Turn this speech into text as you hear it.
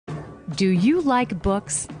Do you like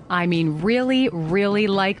books? I mean, really, really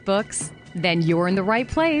like books? Then you're in the right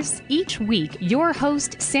place. Each week, your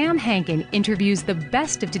host, Sam Hankin, interviews the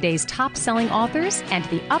best of today's top-selling authors and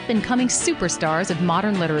the up-and-coming superstars of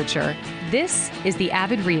modern literature. This is The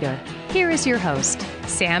Avid Reader. Here is your host,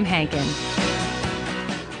 Sam Hankin.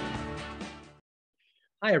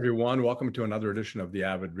 Hi, everyone. Welcome to another edition of The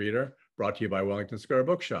Avid Reader, brought to you by Wellington Square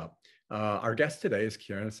Bookshop. Our guest today is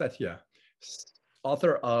Kieran Setiya,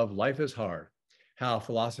 author of Life is Hard, How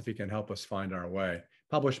Philosophy Can Help Us Find Our Way,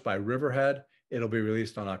 published by Riverhead. It'll be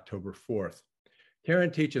released on October 4th.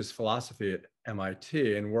 Kieran teaches philosophy at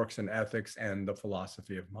MIT and works in ethics and the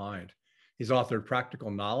philosophy of mind. He's authored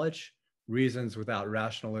Practical Knowledge, Reasons Without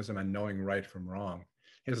Rationalism, and Knowing Right from Wrong.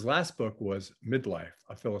 His last book was Midlife,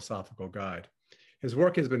 A Philosophical Guide. His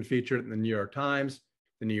work has been featured in the New York Times,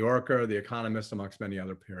 the New Yorker, The Economist, amongst many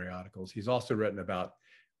other periodicals. He's also written about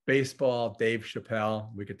baseball, Dave Chappelle.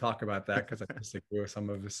 We could talk about that because I disagree with some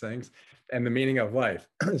of his things, and the meaning of life.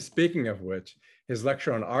 Speaking of which, his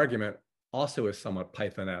lecture on argument also is somewhat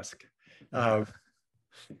Python-esque.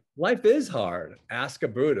 Life is hard. Ask a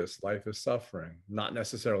Buddhist. Life is suffering. Not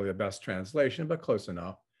necessarily the best translation, but close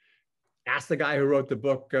enough. Ask the guy who wrote the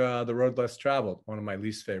book, The Road Less Traveled, one of my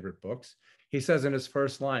least favorite books. He says in his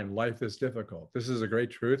first line, life is difficult. This is a great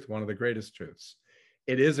truth, one of the greatest truths.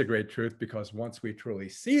 It is a great truth because once we truly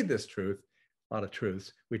see this truth, a lot of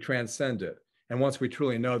truths, we transcend it. And once we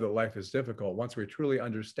truly know that life is difficult, once we truly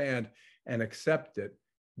understand and accept it,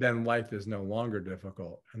 then life is no longer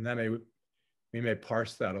difficult. And then we may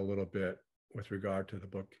parse that a little bit with regard to the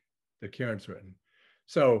book that Kieran's written.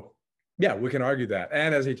 So yeah, we can argue that.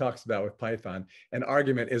 And as he talks about with Python, an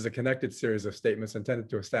argument is a connected series of statements intended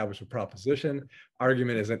to establish a proposition.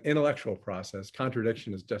 Argument is an intellectual process.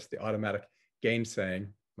 Contradiction is just the automatic gainsaying,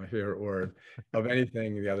 my favorite word, of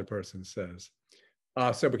anything the other person says.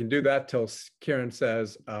 So we can do that till Kieran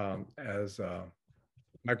says, as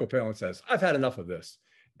Michael Palin says, I've had enough of this.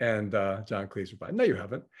 And John Cleese replied, no, you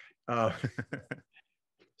haven't.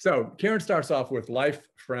 So Kieran starts off with life,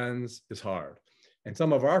 friends, is hard. And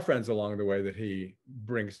some of our friends along the way that he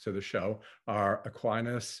brings to the show are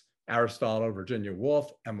Aquinas, Aristotle, Virginia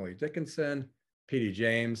Woolf, Emily Dickinson, P.D.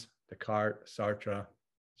 James, Descartes, Sartre,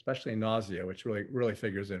 especially nausea, which really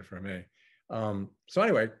figures in for me. So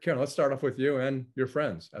anyway, Kieran, let's start off with you and your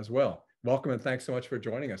friends as well. Welcome and thanks so much for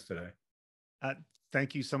joining us today.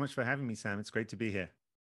 Thank you so much for having me, Sam. It's great to be here.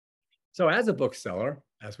 So as a bookseller,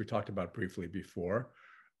 as we talked about briefly before,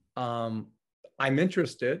 I'm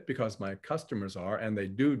interested because my customers are, and they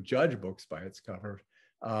do judge books by its cover.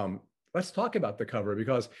 Let's talk about the cover,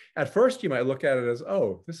 because at first you might look at it as,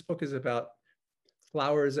 oh, this book is about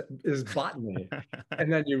flowers, is botany.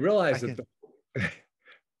 And then you realize that,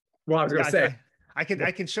 well, I was going to say. I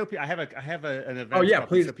can show people, I have an event. Oh yeah, copy,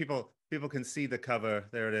 please. So people can see the cover.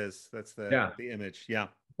 There it is. That's the image. Yeah.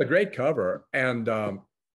 A great cover. And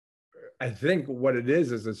I think what it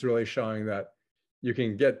is it's really showing that you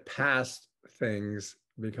can get past things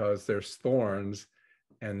because there's thorns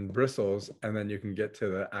and bristles, and then you can get to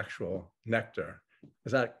the actual nectar.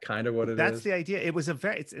 Is that kind of what it is? That's the idea.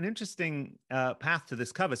 It's an interesting path to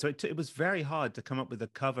this cover. So it was very hard to come up with a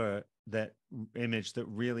cover image that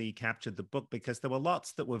really captured the book, because there were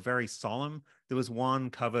lots that were very solemn. There was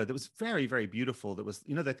one cover that was very, very beautiful. That was,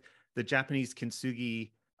 the Japanese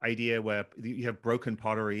kintsugi idea where you have broken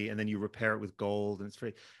pottery and then you repair it with gold,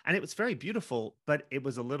 and it was very beautiful, but it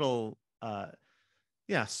was a little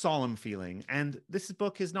solemn feeling. And this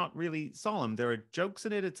book is not really solemn. There are jokes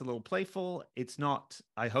in it. It's a little playful. It's not,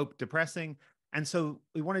 I hope, depressing. And so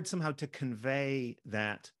we wanted somehow to convey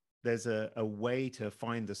that there's a way to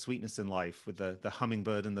find the sweetness in life with the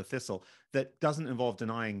hummingbird and the thistle that doesn't involve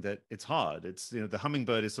denying that it's hard. It's, the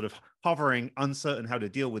hummingbird is sort of hovering, uncertain how to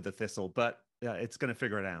deal with the thistle, but it's going to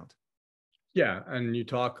figure it out. Yeah. And you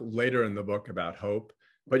talk later in the book about hope,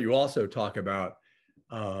 but you also talk about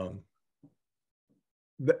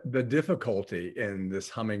the difficulty in this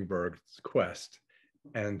hummingbird's quest,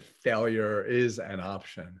 and failure is an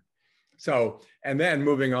option. So, and then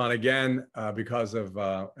moving on again, because of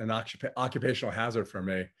an occupational hazard for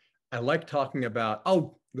me, I like talking about,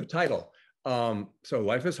 the title. So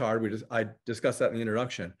Life is Hard, I discussed that in the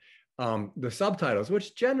introduction. The subtitles,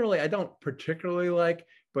 which generally I don't particularly like,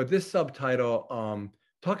 but this subtitle,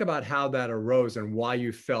 talk about how that arose and why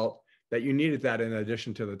you felt that you needed that in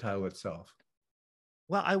addition to the title itself.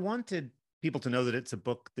 Well, I wanted people to know that it's a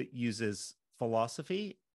book that uses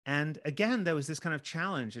philosophy. And again, there was this kind of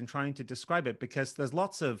challenge in trying to describe it, because there's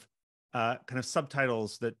lots of kind of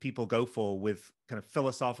subtitles that people go for with kind of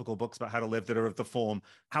philosophical books about how to live that are of the form,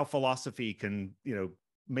 how philosophy can,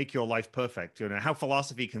 make your life perfect, how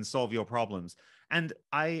philosophy can solve your problems. And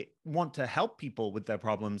I want to help people with their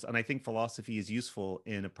problems. And I think philosophy is useful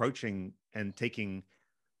in approaching and taking,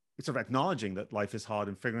 sort of acknowledging that life is hard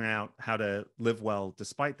and figuring out how to live well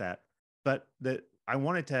despite that. But that I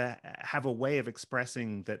wanted to have a way of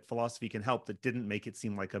expressing that philosophy can help that didn't make it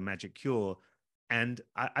seem like a magic cure. And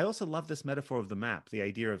I also love this metaphor of the map, the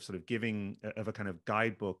idea of sort of giving of a kind of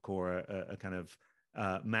guidebook or a kind of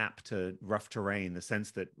map to rough terrain, the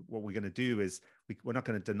sense that what we're going to do is we're not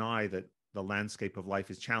going to deny that the landscape of life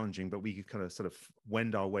is challenging, but we could kind of sort of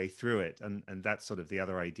wend our way through it. And that's sort of the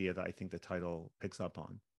other idea that I think the title picks up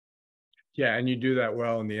on. Yeah, and you do that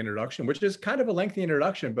well in the introduction, which is kind of a lengthy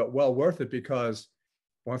introduction, but well worth it because,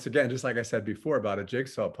 once again, just like I said before about a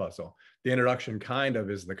jigsaw puzzle, the introduction kind of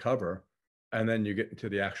is the cover, and then you get into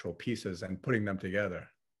the actual pieces and putting them together.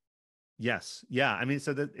 Yes. Yeah. I mean,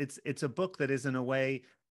 so that it's a book that is in a way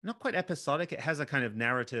not quite episodic. It has a kind of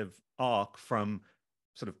narrative arc from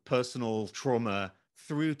sort of personal trauma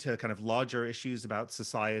through to kind of larger issues about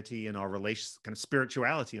society and our relation, kind of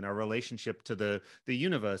spirituality and our relationship to the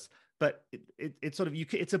universe. But it's sort of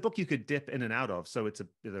it's a book you could dip in and out of. So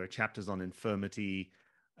there are chapters on infirmity,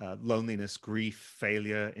 loneliness, grief,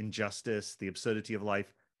 failure, injustice, the absurdity of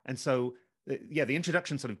life. And so, yeah, the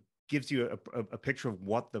introduction sort of gives you a picture of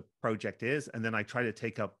what the project is. And then I try to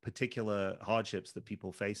take up particular hardships that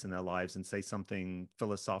people face in their lives and say something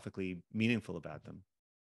philosophically meaningful about them.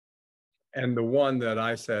 And the one that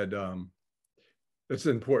I said, this is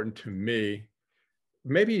important to me,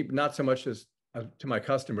 maybe not so much as to my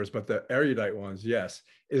customers, but the erudite ones, yes,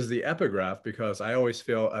 is the epigraph, because I always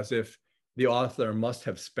feel as if the author must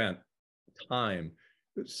have spent time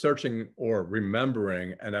searching or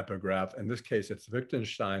remembering an epigraph. In this case, it's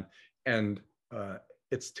Wittgenstein, and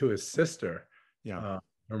it's to his sister, Yeah.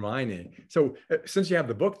 Hermione. So since you have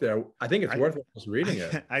the book there, I think it's worth just reading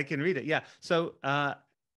it. I can read it. Yeah. So I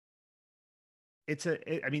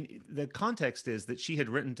mean, the context is that she had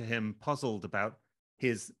written to him puzzled about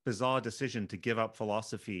his bizarre decision to give up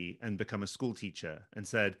philosophy and become a school teacher, and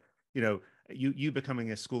said, you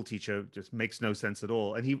becoming a school teacher just makes no sense at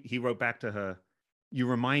all. And he wrote back to her, "You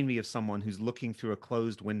remind me of someone who's looking through a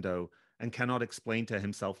closed window and cannot explain to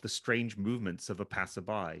himself the strange movements of a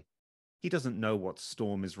passerby. He doesn't know what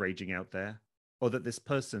storm is raging out there, or that this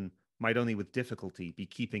person might only with difficulty be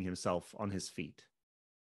keeping himself on his feet."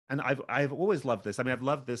 And I've always loved this. I mean, I've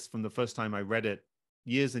loved this from the first time I read it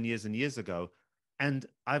years and years and years ago. And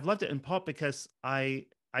I've loved it in part because I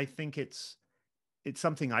think it's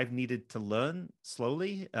something I've needed to learn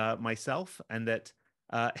slowly myself, and that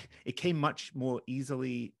it came much more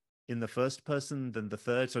easily in the first person than the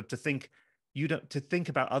third. So to think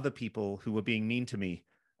about other people who were being mean to me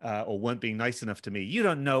or weren't being nice enough to me, you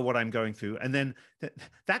don't know what I'm going through. And then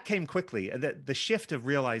that came quickly. The shift of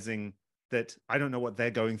realizing that I don't know what they're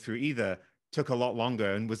going through either took a lot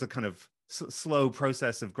longer and was a kind of slow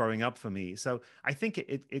process of growing up for me. So I think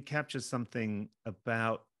it captures something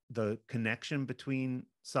about the connection between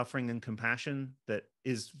suffering and compassion that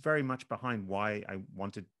is very much behind why I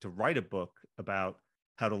wanted to write a book about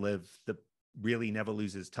how to live that really never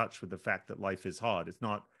loses touch with the fact that life is hard. It's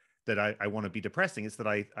not that I want to be depressing. It's that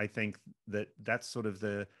I think that that's sort of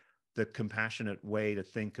the compassionate way to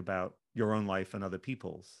think about your own life and other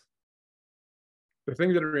people's. The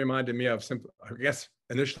thing that it reminded me of, I guess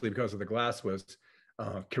initially because of the glass, was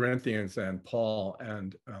Corinthians and Paul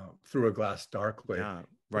and Through a Glass Darkly. Yeah,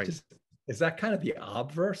 right. Is that kind of the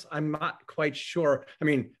obverse? I'm not quite sure. I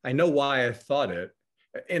mean, I know why I thought it.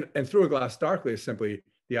 And Through a Glass Darkly is simply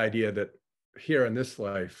the idea that here in this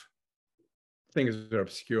life, things are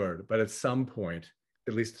obscured, but at some point,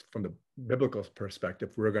 at least from the biblical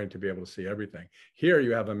perspective, we're going to be able to see everything. Here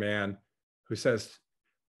you have a man who says,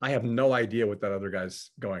 I have no idea what that other guy's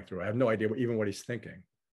going through. I have no idea even what he's thinking.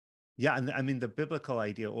 Yeah, and I mean, the biblical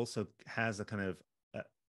idea also has a kind of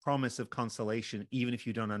promise of consolation, even if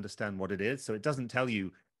you don't understand what it is. So it doesn't tell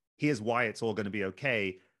you, here's why it's all going to be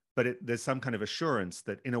okay, but there's some kind of assurance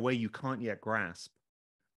that in a way you can't yet grasp.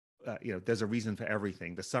 There's a reason for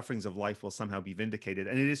everything. The sufferings of life will somehow be vindicated.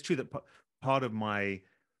 And it is true that part of my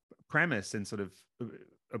premise in sort of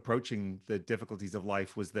approaching the difficulties of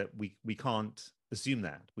life was that we can't assume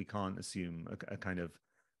that. We can't assume a kind of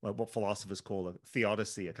what philosophers call a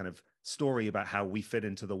theodicy, a kind of story about how we fit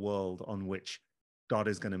into the world on which God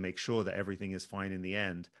is going to make sure that everything is fine in the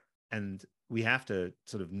end. And we have to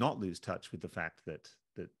sort of not lose touch with the fact that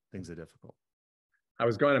things are difficult. I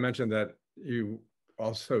was going to mention that you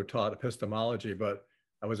also taught epistemology, but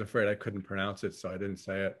I was afraid I couldn't pronounce it, so I didn't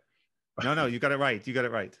say it. No, you got it right. You got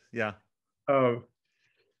it right. Yeah.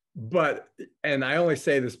 But, and I only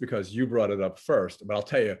say this because you brought it up first, but I'll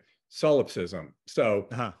tell you, solipsism. So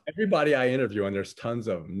Uh-huh. everybody I interview, and there's tons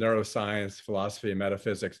of neuroscience, philosophy, and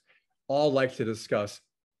metaphysics, all like to discuss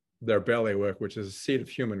their bailiwick, which is a seat of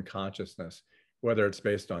human consciousness, whether it's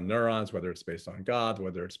based on neurons, whether it's based on God,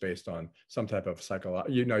 whether it's based on some type of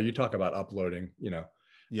psychological, you talk about uploading, Yeah,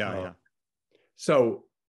 Uh, yeah. so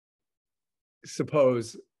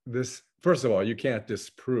suppose this, first of all, you can't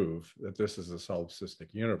disprove that this is a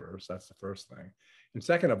solipsistic universe. That's the first thing. And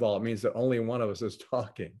second of all, it means that only one of us is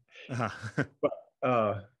talking. Uh-huh.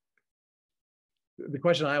 But the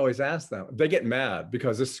question I always ask them, they get mad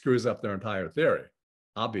because this screws up their entire theory,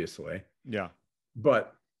 obviously. Yeah.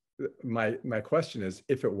 But my question is,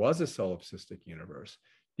 if it was a solipsistic universe,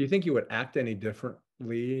 do you think you would act any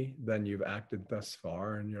differently than you've acted thus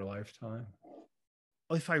far in your lifetime?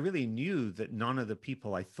 Well, if I really knew that none of the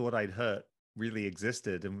people I thought I'd hurt really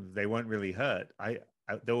existed and they weren't really hurt,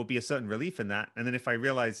 there will be a certain relief in that. And then if I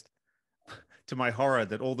realized, to my horror,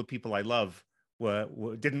 that all the people I love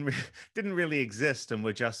didn't really exist and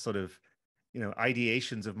were just sort of,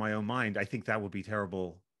 ideations of my own mind, I think that would be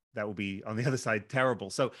terrible. That would be, on the other side, terrible.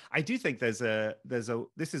 So I do think this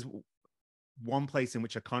is one place in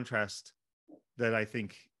which a contrast that I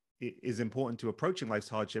think is important to approaching life's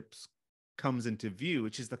hardships comes into view,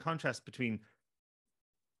 which is the contrast between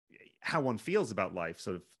how one feels about life,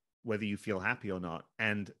 sort of whether you feel happy or not,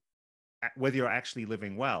 and whether you're actually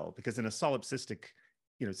living well. Because in a solipsistic,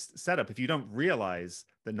 setup, if you don't realize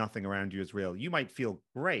that nothing around you is real, you might feel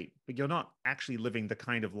great, but you're not actually living the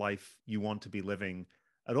kind of life you want to be living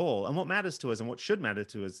at all. And what matters to us, and what should matter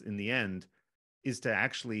to us in the end, is to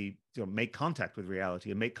actually make contact with reality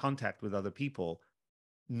and make contact with other people,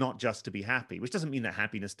 not just to be happy, which doesn't mean that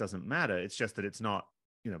happiness doesn't matter. It's just that it's not,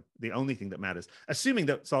 the only thing that matters. Assuming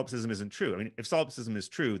that solipsism isn't true. I mean, if solipsism is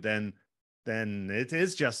true, then it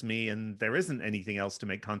is just me and there isn't anything else to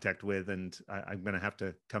make contact with. And I'm going to have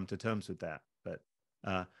to come to terms with that. But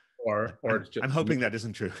or it's just I'm hoping me. that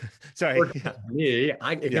isn't true. Sorry. Or Yeah. me.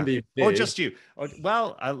 It can be Or me. just you.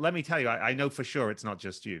 Well, let me tell you, I know for sure it's not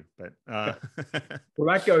just you, but Well,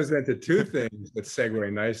 that goes into two things that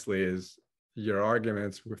segue nicely, is your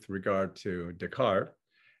arguments with regard to Descartes,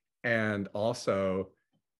 and also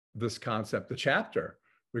this concept, the chapter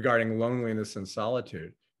regarding loneliness and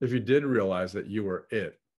solitude. If you did realize that you were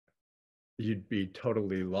it, you'd be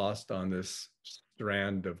totally lost on this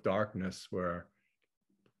strand of darkness where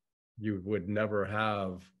you would never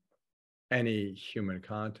have any human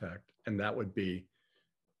contact. And that would be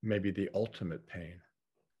maybe the ultimate pain.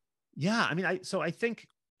 Yeah, I mean, I think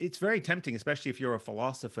it's very tempting, especially if you're a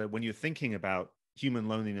philosopher, when you're thinking about human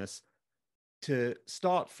loneliness, to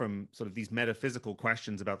start from sort of these metaphysical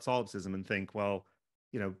questions about solipsism and think, well,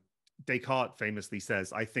 Descartes famously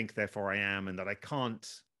says, "I think, therefore I am," and that I can't.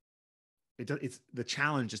 It's the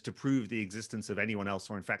challenge is to prove the existence of anyone else,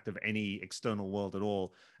 or in fact of any external world at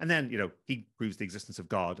all. And then, he proves the existence of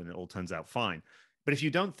God, and it all turns out fine. But if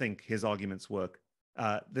you don't think his arguments work,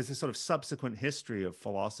 there's a sort of subsequent history of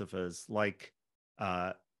philosophers like,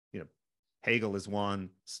 Hegel is one,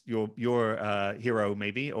 your hero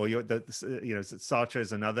maybe, or Sartre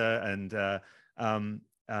is another, and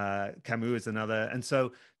Camus is another. And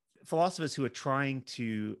so philosophers who are trying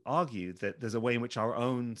to argue that there's a way in which our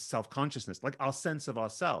own self-consciousness, like our sense of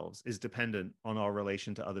ourselves, is dependent on our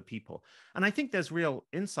relation to other people. And I think there's real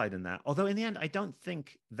insight in that. Although in the end, I don't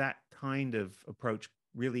think that kind of approach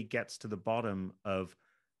really gets to the bottom of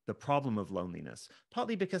the problem of loneliness,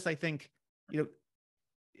 partly because I think,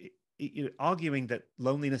 arguing that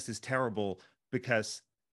loneliness is terrible because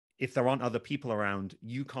if there aren't other people around,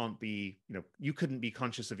 you can't be, you couldn't be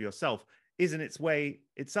conscious of yourself, is in its way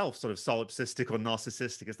itself sort of solipsistic or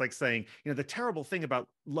narcissistic. It's like saying, the terrible thing about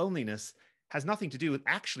loneliness has nothing to do with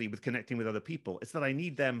connecting with other people. It's that I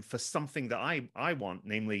need them for something that I want,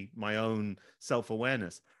 namely my own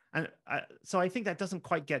self-awareness. And so I think that doesn't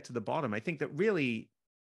quite get to the bottom. I think that really,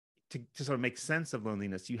 to sort of make sense of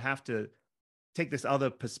loneliness, you have to take this other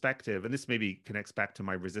perspective, and this maybe connects back to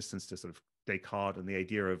my resistance to sort of Descartes and the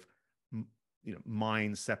idea of,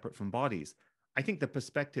 minds separate from bodies. I think the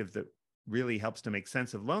perspective that really helps to make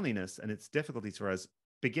sense of loneliness and its difficulties for us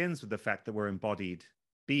begins with the fact that we're embodied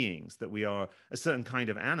beings, that we are a certain kind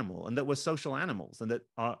of animal, and that we're social animals, and that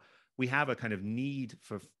we have a kind of need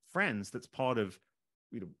for friends that's part of,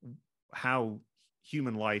 how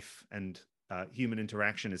human life and human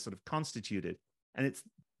interaction is sort of constituted. And it's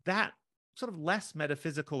that sort of less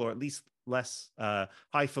metaphysical, or at least less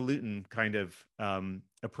highfalutin kind of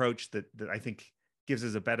approach that I think gives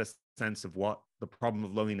us a better sense of what the problem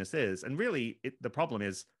of loneliness is. And really, the problem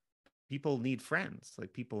is people need friends.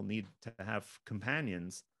 Like, people need to have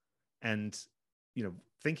companions. And,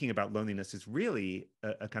 thinking about loneliness is really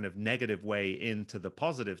a kind of negative way into the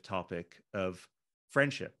positive topic of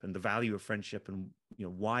friendship and the value of friendship, and,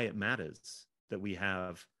 why it matters that we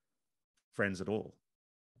have friends at all.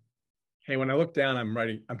 Hey, when I look down,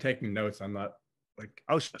 I'm taking notes. I'm not like,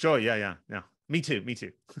 oh, sure. Yeah. Me too.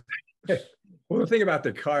 well, the thing about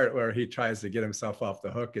the cart where he tries to get himself off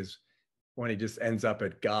the hook is when he just ends up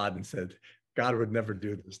at God and said, God would never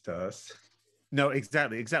do this to us. No,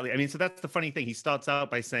 exactly. I mean, so that's the funny thing. He starts out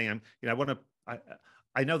by saying,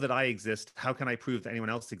 I know that I exist. How can I prove that anyone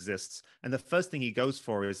else exists? And the first thing he goes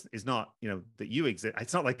for is not, that you exist.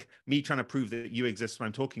 It's not like me trying to prove that you exist when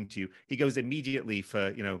I'm talking to you. He goes immediately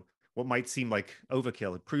for, what might seem like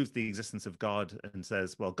overkill. It proves the existence of God and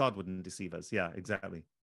says, well, God wouldn't deceive us. Yeah, exactly.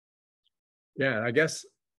 Yeah, I guess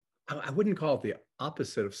I wouldn't call it the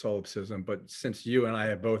opposite of solipsism, but since you and I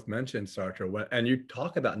have both mentioned Sartre, and you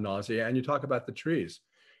talk about nausea and you talk about the trees.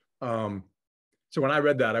 So when I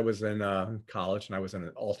read that, I was in college and I was in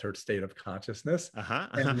an altered state of consciousness.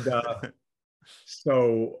 And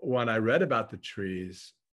so when I read about the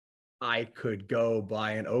trees, I could go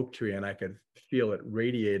by an oak tree and I could feel it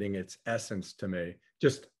radiating its essence to me,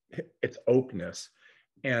 just its oakness.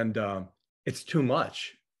 And it's too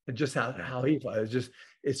much. Just how he felt.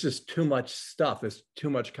 It's just too much stuff. There's too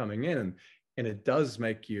much coming in. And it does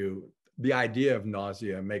make the idea of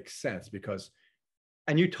nausea makes sense because,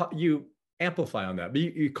 and you amplify on that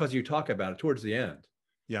because you talk about it towards the end.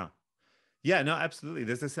 Yeah, no, absolutely.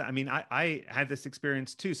 There's this, I mean, I had this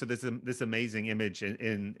experience too. So there's this amazing image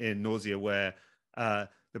in Nausea where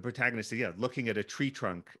the protagonist is looking at a tree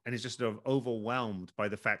trunk and is just sort of overwhelmed by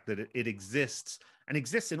the fact that it exists and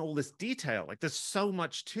exists in all this detail. Like there's so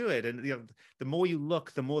much to it. And the more you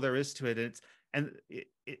look, the more there is to it. And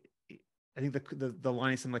I think the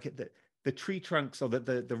line is something like the tree trunks or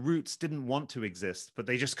the roots didn't want to exist, but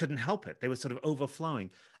they just couldn't help it. They were sort of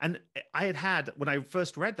overflowing. And I had, when I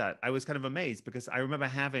first read that, I was kind of amazed because I remember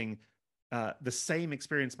having the same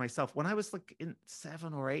experience myself when I was like in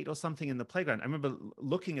 7 or 8 or something in the playground. I remember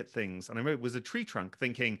looking at things and I remember it was a tree trunk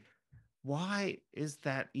thinking, why is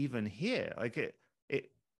that even here? Like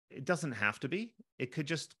it doesn't have to be. It could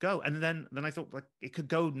just go. And then I thought, like, it could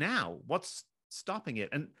go now. What's stopping it?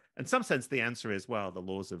 And in some sense, the answer is, well, the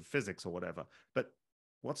laws of physics or whatever. But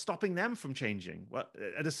what's stopping them from changing? Well,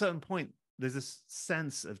 at a certain point, there's this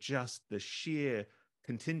sense of just the sheer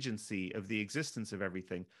contingency of the existence of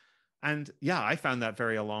everything. And yeah, I found that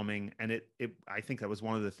very alarming. And I think that was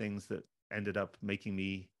one of the things that ended up making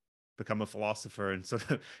me become a philosopher and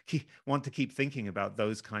sort of want to keep thinking about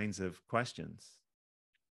those kinds of questions.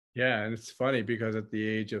 Yeah, and it's funny because at the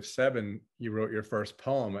age of 7, you wrote your first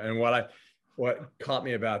poem. And what caught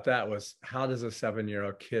me about that was, how does a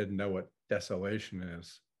 7-year-old kid know what desolation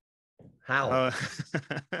is? How?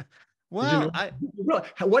 Well,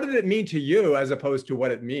 what did it mean to you as opposed to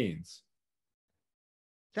what it means?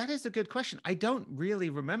 That is a good question. I don't really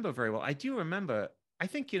remember very well. I do remember, I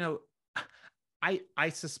think, I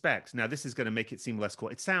suspect, now this is going to make it seem less cool.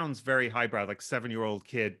 It sounds very highbrow, like 7-year-old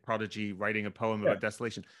kid prodigy writing a poem about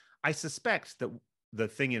desolation. I suspect that the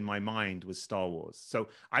thing in my mind was Star Wars. So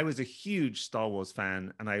I was a huge Star Wars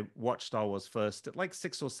fan and I watched Star Wars first at like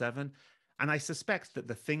 6 or 7. And I suspect that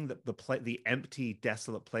the thing that the empty,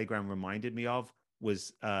 desolate playground reminded me of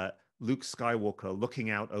was Luke Skywalker looking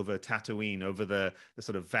out over Tatooine, over the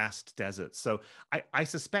sort of vast desert. So I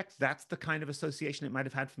suspect that's the kind of association it might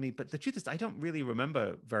have had for me. But the truth is, I don't really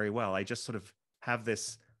remember very well. I just sort of have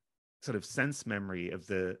this sort of sense memory of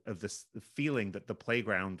the feeling that the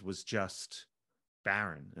playground was just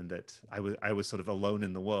barren and that I was sort of alone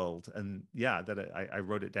in the world. And yeah, that I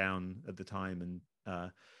wrote it down at the time.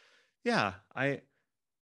 And yeah, I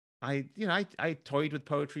toyed with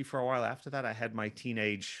poetry for a while after that. I had my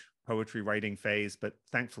teenage poetry writing phase, but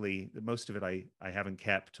thankfully most of it I haven't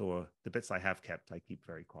kept, or the bits I have kept I keep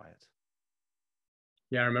very quiet.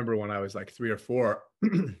 Yeah, I remember when I was like 3 or 4,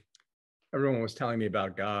 everyone was telling me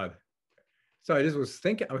about God. So I just was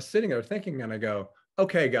thinking, I was sitting there thinking, and I go,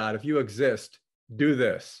 okay, God, if you exist, do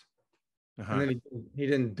this. And then he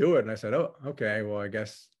didn't do it. And I said, oh, okay, well, I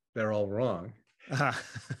guess they're all wrong.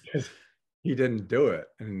 Because he didn't do it.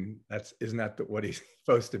 And isn't that what he's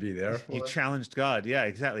supposed to be there for? You challenged God. Yeah,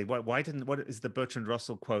 exactly. What is the Bertrand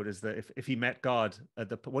Russell quote is that if he met God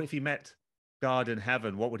what if he met God in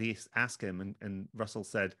heaven, what would he ask him? And Russell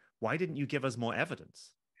said, why didn't you give us more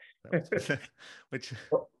evidence? Which,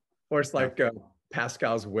 or it's like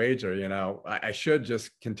Pascal's wager, I should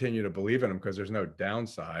just continue to believe in him because there's no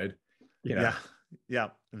downside. Yeah.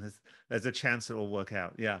 And there's a chance it will work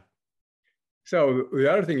out. Yeah. So the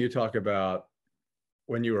other thing you talk about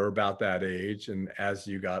when you were about that age and as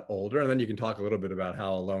you got older? And then you can talk a little bit about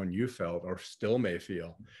how alone you felt or still may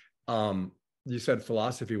feel. You said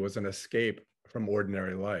philosophy was an escape from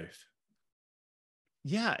ordinary life.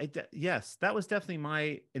 Yeah, yes, that was definitely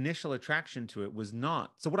my initial attraction to it. Was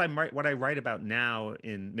not so. What I write about now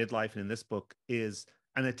in midlife and in this book is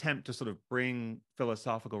an attempt to sort of bring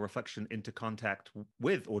philosophical reflection into contact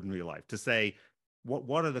with ordinary life. To say,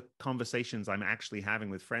 what are the conversations I'm actually having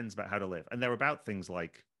with friends about how to live, and they're about things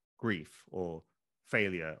like grief or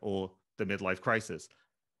failure or the midlife crisis.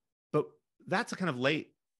 But that's a kind of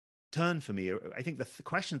late turn for me. I think the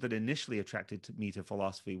questions that initially attracted me to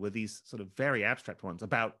philosophy were these sort of very abstract ones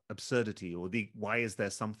about absurdity, or the why is there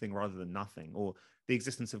something rather than nothing, or the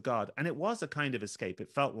existence of God. And it was a kind of escape.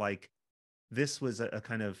 It felt like this was a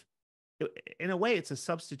kind of, in a way, it's a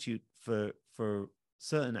substitute for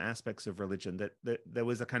certain aspects of religion, that there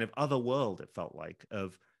was a kind of other world, it felt like,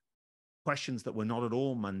 of questions that were not at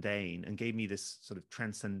all mundane and gave me this sort of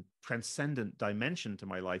transcendent dimension to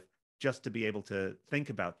my life, just to be able to think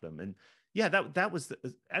about them. And yeah, that was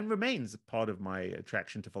and remains part of my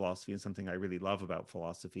attraction to philosophy, and something I really love about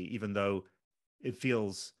philosophy, even though it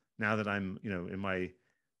feels, now that I'm, in my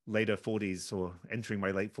later 40s or entering my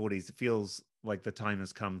late 40s, it feels like the time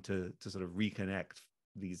has come to sort of reconnect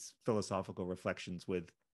these philosophical reflections with,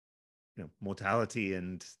 mortality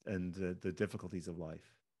and the difficulties of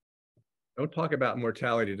life. Don't talk about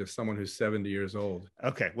mortality to someone who's 70 years old.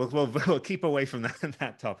 Okay, we'll keep away from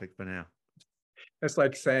that topic for now. It's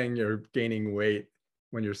like saying you're gaining weight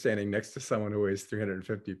when you're standing next to someone who weighs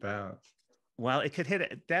 350 pounds. Well,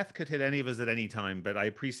 death could hit any of us at any time, but I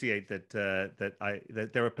appreciate that that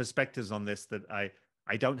there are perspectives on this that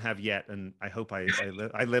I don't have yet, and I hope I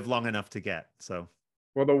live long enough to get. So,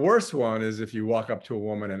 well, the worst one is if you walk up to a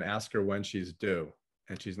woman and ask her when she's due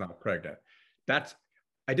and she's not pregnant.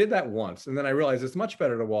 I did that once, and then I realized it's much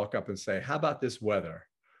better to walk up and say, "How about this weather?"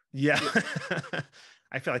 Yeah,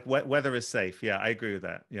 I feel like weather is safe. Yeah, I agree with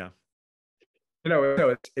that. Yeah,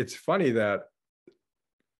 it's funny that.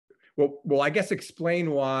 Well, I guess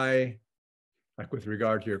explain why, like with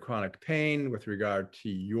regard to your chronic pain, with regard to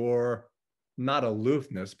your not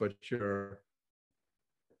aloofness, but your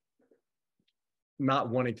not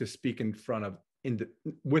wanting to speak in front of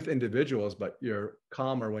with individuals, but you're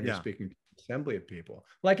calmer when you're speaking to an assembly of people.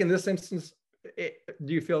 Like in this instance,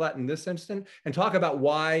 do you feel that in this instance? And talk about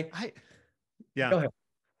why. Go ahead.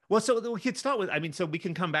 Well, so we could start with, so we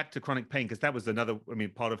can come back to chronic pain, because that was another,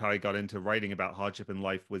 part of how I got into writing about hardship in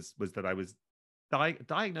life was that I was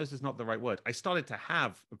diagnosed is not the right word. I started to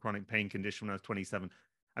have a chronic pain condition when I was 27.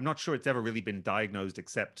 I'm not sure it's ever really been diagnosed,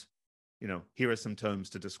 except, here are some terms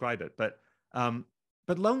to describe it. But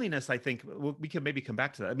loneliness, I think we can maybe come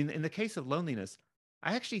back to that. In the case of loneliness,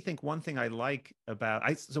 I actually think one thing I like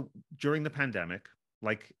about, so during the pandemic,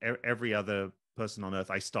 like every other person on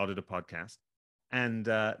earth, I started a podcast. And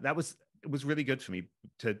it was really good for me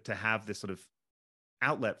to have this sort of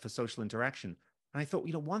outlet for social interaction. And I thought,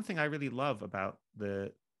 one thing I really love about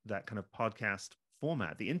that kind of podcast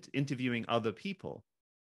format, the interviewing other people,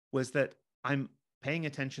 was that I'm paying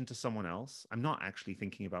attention to someone else. I'm not actually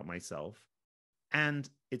thinking about myself, and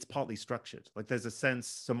it's partly structured. Like there's a sense.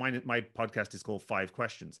 So my podcast is called 5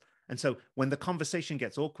 Questions, and so when the conversation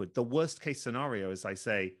gets awkward, the worst case scenario is I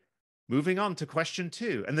say, moving on to question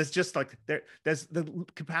 2. And there's just like, there's the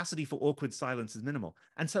capacity for awkward silence is minimal.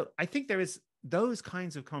 And so I think there is those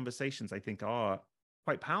kinds of conversations, I think, are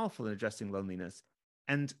quite powerful in addressing loneliness.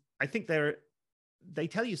 And I think they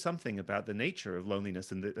tell you something about the nature of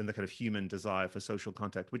loneliness and the kind of human desire for social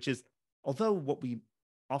contact, which is, although what we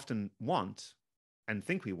often want and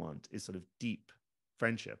think we want is sort of deep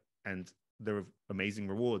friendship, and there are amazing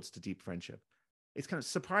rewards to deep friendship, it's kind of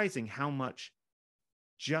surprising how much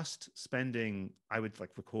just spending, I would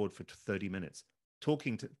like record for 30 minutes,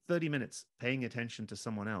 talking to 30 minutes, paying attention to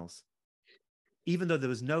someone else, even though there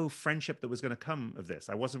was no friendship that was going to come of this.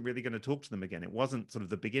 I wasn't really going to talk to them again. It wasn't sort of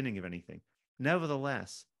the beginning of anything.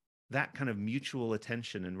 Nevertheless, that kind of mutual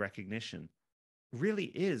attention and recognition really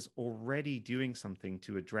is already doing something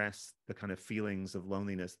to address the kind of feelings of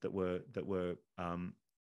loneliness that were a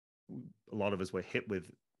lot of us were hit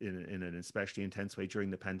with in an especially intense way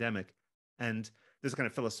during the pandemic. And there's a kind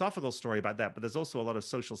of philosophical story about that, but there's also a lot of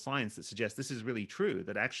social science that suggests this is really true,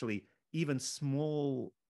 that actually even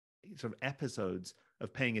small sort of episodes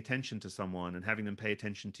of paying attention to someone and having them pay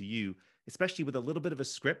attention to you, especially with a little bit of a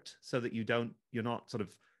script so that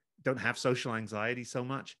don't have social anxiety so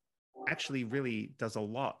much, actually really does a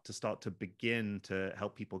lot to start to begin to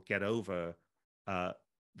help people get over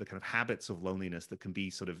the kind of habits of loneliness that can be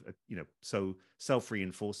sort of, so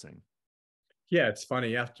self-reinforcing. Yeah, it's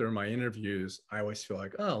funny. After my interviews, I always feel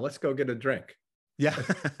like, oh, let's go get a drink. Yeah.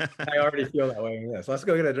 I already feel that way in this. Let's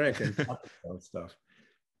go get a drink and talk about stuff.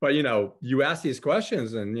 But you ask these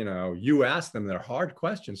questions, and you ask them, they're hard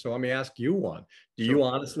questions. So let me ask you one. Do you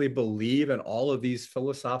Sure. honestly believe in all of these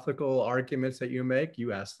philosophical arguments that you make?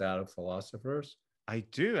 You ask that of philosophers. I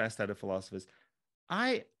do ask that of philosophers.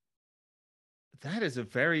 I That is a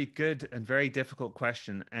very good and very difficult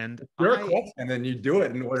question. And It's your question, and then you do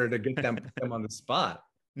it in order to get them, put them on the spot.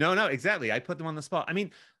 no, exactly. I put them on the spot. I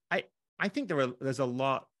mean, I I think there's a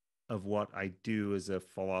lot of what I do as a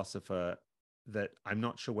philosopher that I'm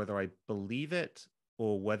not sure whether I believe it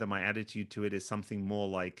or whether my attitude to it is something more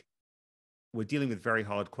like we're dealing with very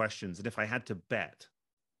hard questions. And if I had to bet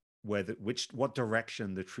what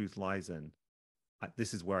direction the truth lies in,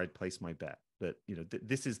 this is where I'd place my bet. That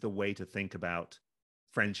this is the way to think about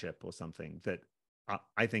friendship or something that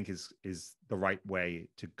I think is the right way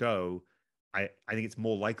to go. I think it's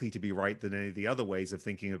more likely to be right than any of the other ways of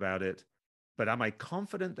thinking about it. But am I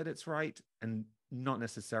confident that it's right? And not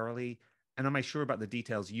necessarily. And am I sure about the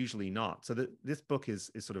details? Usually not. So this book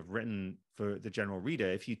is sort of written for the general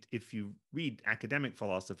reader. If you read academic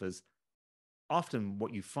philosophers, often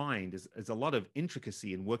what you find is a lot of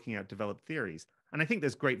intricacy in working out developed theories. And I think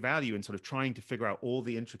there's great value in sort of trying to figure out all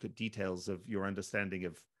the intricate details of your understanding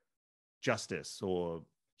of justice or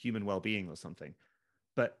human well-being or something.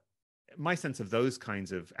 But my sense of those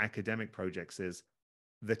kinds of academic projects is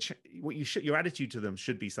your attitude to them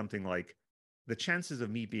should be something like, the chances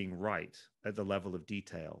of me being right at the level of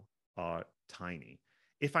detail are tiny.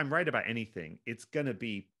 If I'm right about anything, it's going to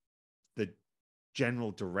be the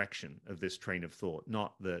general direction of this train of thought,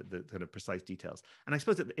 not the kind of precise details. And I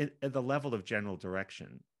suppose at the level of general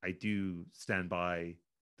direction, I do stand by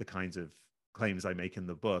the kinds of claims I make in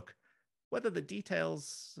the book. Whether the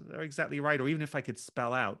details are exactly right, or even if I could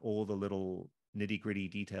spell out all the little nitty-gritty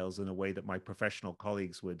details in a way that my professional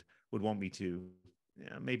colleagues would want me to,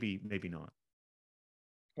 yeah, maybe not.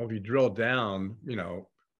 Well, if you drill down,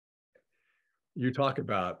 you talk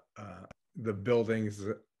about the buildings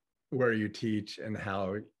where you teach and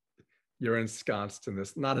how you're ensconced in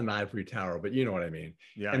this, not an ivory tower, but you know what I mean.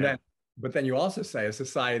 Yeah, And yeah. but then you also say a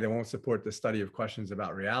society that won't support the study of questions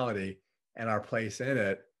about reality and our place in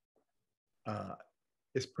it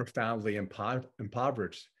is profoundly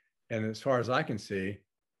impoverished. And as far as I can see,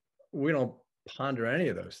 we don't ponder any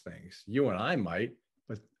of those things. You and I might,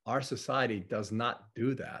 but our society does not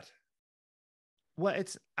do that. Well,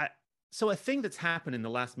 so a thing that's happened in the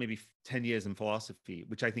last maybe 10 years in philosophy,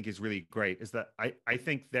 which I think is really great, is that I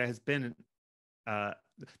think there has been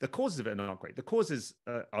the causes of it are not great. The causes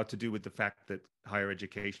are to do with the fact that higher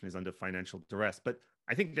education is under financial duress. But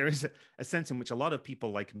I think there is a sense in which a lot of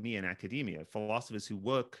people like me in academia, philosophers who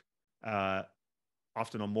work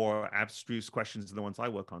often on more abstruse questions than the ones I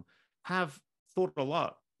work on, have thought a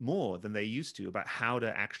lot more than they used to about how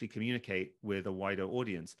to actually communicate with a wider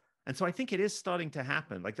audience. And so I think it is starting to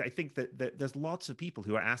happen. Like, I think that there's lots of people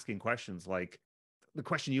who are asking questions like the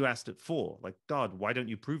question you asked at 4, like, God, why don't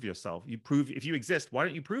you prove yourself? If you exist, why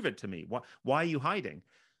don't you prove it to me? Why are you hiding?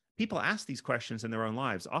 People ask these questions in their own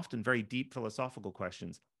lives, often very deep philosophical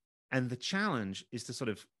questions. And the challenge is to sort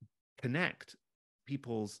of connect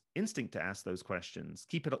people's instinct to ask those questions,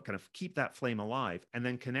 keep that flame alive, and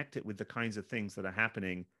then connect it with the kinds of things that are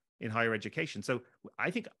happening in higher education. So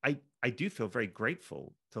I think I do feel very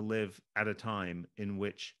grateful to live at a time in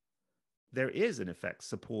which there is, in effect,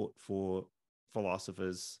 support for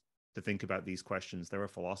philosophers to think about these questions. There are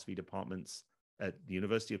philosophy departments at the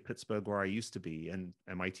University of Pittsburgh, where I used to be, and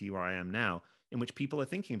MIT, where I am now, in which people are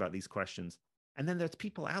thinking about these questions. And then there's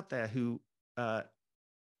people out there who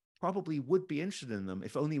probably would be interested in them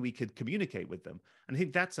if only we could communicate with them. And I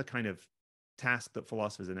think that's a kind of task that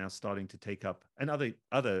philosophers are now starting to take up, and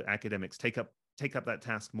other academics take up that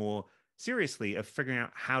task more seriously, of figuring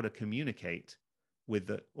out how to communicate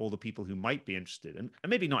with all the people who might be interested. And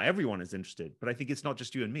maybe not everyone is interested, but I think it's not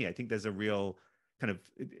just you and me. I think there's a real kind of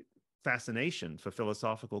fascination for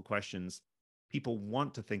philosophical questions. People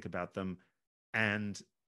want to think about them. And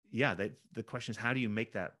yeah, the question is, how do you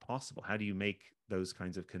make that possible? How do you make those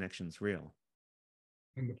kinds of connections real?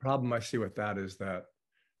 And the problem I see with that is that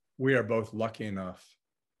we are both lucky enough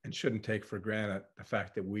and shouldn't take for granted the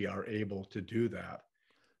fact that we are able to do that.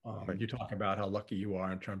 Right. You talk about how lucky you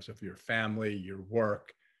are in terms of your family, your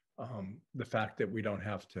work, the fact that we're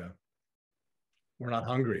not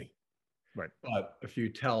hungry. Right. But if you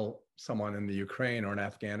tell someone in the Ukraine or in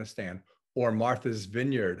Afghanistan or Martha's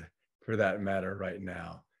Vineyard, for that matter, right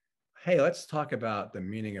now, hey, let's talk about the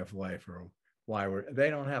meaning of life or why they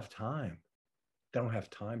don't have time. They don't have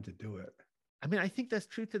time to do it. I mean, I think there's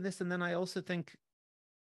truth in this. And then I also think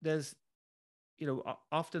there's,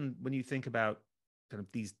 often when you think about kind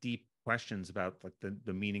of these deep questions about like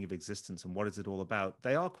the meaning of existence and what is it all about,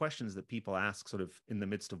 they are questions that people ask sort of in the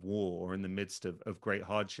midst of war or in the midst of great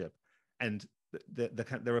hardship. And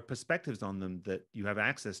there are perspectives on them that you have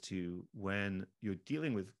access to when you're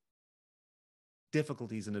dealing with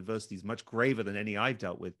difficulties and adversities much graver than any I've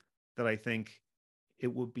dealt with, that I think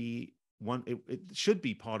it would be it should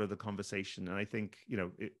be part of the conversation. And I think,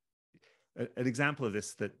 an example of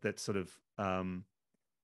this that sort of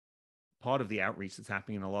part of the outreach that's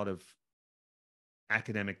happening in a lot of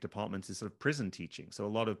academic departments is sort of prison teaching. So a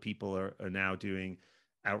lot of people are now doing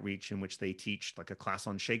outreach in which they teach like a class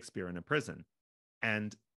on Shakespeare in a prison.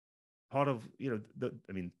 And part of,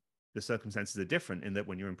 the circumstances are different in that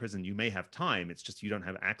when you're in prison, you may have time. It's just you don't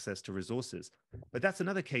have access to resources. But that's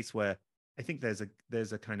another case where I think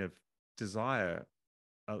there's a kind of desire,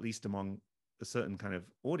 at least among a certain kind of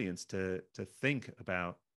audience, to think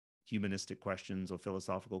about humanistic questions or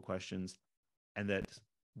philosophical questions, and that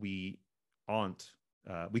we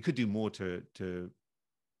could do more to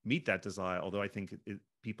meet that desire. Although I think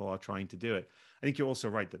people are trying to do it. I think you're also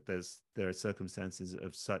right that there are circumstances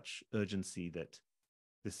of such urgency that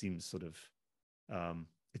this seems sort of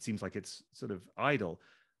it seems like it's sort of idle.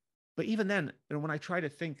 But even then, when I try to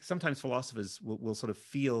think, sometimes philosophers will sort of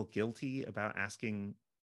feel guilty about asking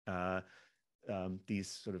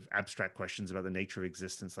these sort of abstract questions about the nature of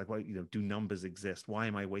existence, like, well, do numbers exist? Why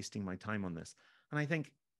am I wasting my time on this? And I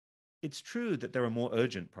think it's true that there are more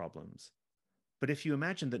urgent problems. But if you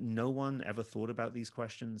imagine that no one ever thought about these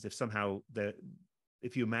questions, if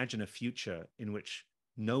you imagine a future in which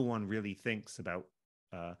no one really thinks about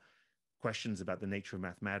questions about the nature of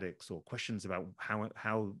mathematics, or questions about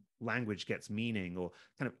how language gets meaning, or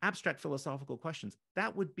kind of abstract philosophical questions,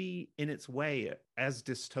 that would be in its way as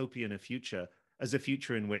dystopian a future as a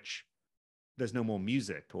future in which there's no more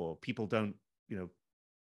music, or people don't,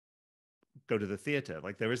 go to the theater.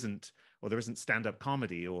 Like there isn't stand-up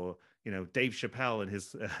comedy, or, Dave Chappelle and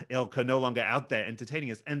his ilk are no longer out there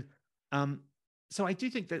entertaining us. And so I do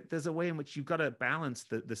think that there's a way in which you've got to balance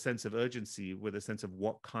the sense of urgency with a sense of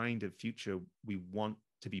what kind of future we want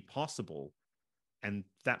to be possible. And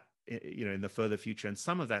that, in the further future, and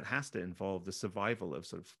some of that has to involve the survival of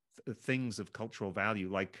sort of things of cultural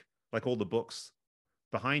value, like all the books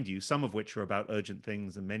behind you, some of which are about urgent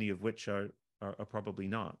things and many of which are probably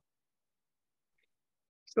not.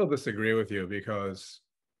 Still disagree with you, because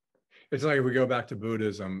it's like if we go back to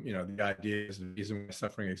Buddhism, the idea is the reason why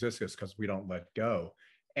suffering exists is because we don't let go.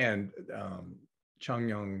 And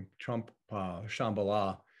Changyang Trungpa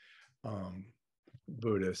Shambhala,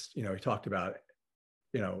 Buddhist, he talked about,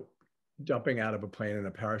 jumping out of a plane in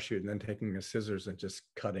a parachute and then taking the scissors and just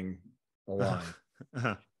cutting a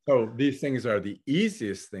line. So these things are the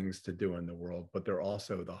easiest things to do in the world, but they're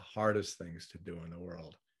also the hardest things to do in the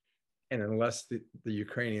world. And unless the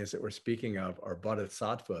Ukrainians that we're speaking of are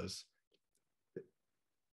bodhisattvas,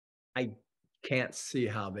 I can't see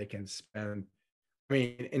how they can spend. I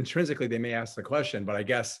mean, intrinsically, they may ask the question, but I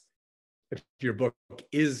guess if your book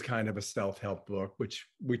is kind of a self-help book, which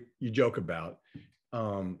you joke about,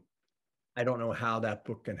 I don't know how that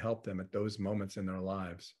book can help them at those moments in their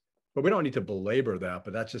lives. But we don't need to belabor that,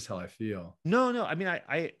 but that's just how I feel. No. I mean,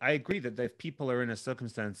 I agree that if people are in a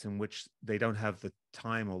circumstance in which they don't have the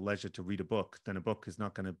time or leisure to read a book, then a book is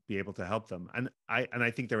not going to be able to help them. And I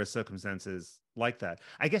think there are circumstances like that.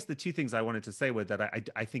 I guess the two things I wanted to say were that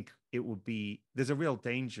I think there's a real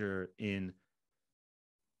danger in,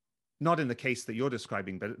 not in the case that you're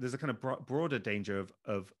describing, but there's a kind of broader danger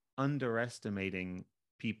of underestimating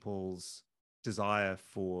people's desire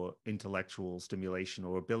for intellectual stimulation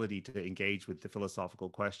or ability to engage with the philosophical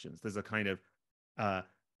questions. There's a kind of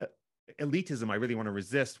elitism I really want to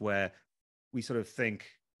resist, where we sort of think,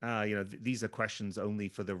 these are questions only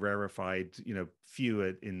for the rarefied,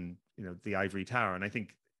 few in, the ivory tower. And I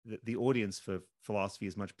think the audience for philosophy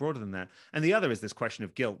is much broader than that. And the other is this question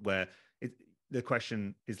of guilt, where the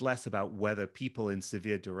question is less about whether people in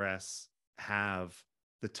severe duress have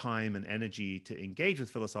the time and energy to engage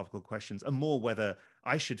with philosophical questions, and more whether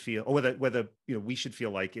I should feel, or whether we should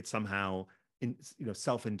feel like it's somehow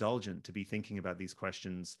self-indulgent to be thinking about these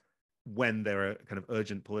questions when there are kind of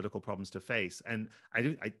urgent political problems to face. And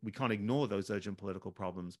we can't ignore those urgent political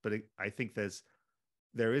problems, but I think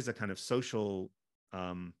there is a kind of social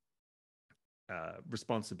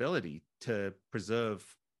responsibility to preserve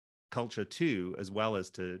culture too, as well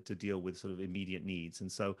as to deal with sort of immediate needs.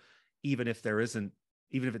 And so even if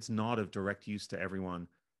it's not of direct use to everyone,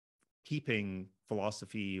 keeping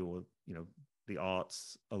philosophy or the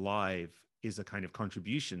arts alive is a kind of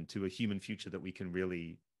contribution to a human future that we can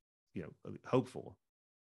really, hope for.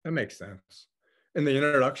 That makes sense. In the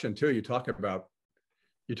introduction too, you talk about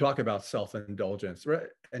self-indulgence, right?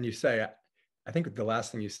 And you say, I think the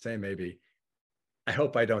last thing you say maybe, I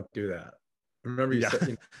hope I don't do that. Remember you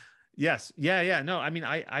said, Yes. Yeah. No, I mean,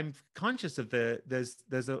 I'm conscious of there's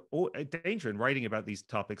a danger in writing about these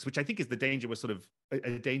topics, which I think is the danger we're sort of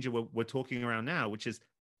a danger we're talking around now, which is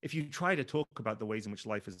if you try to talk about the ways in which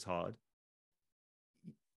life is hard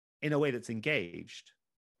in a way that's engaged.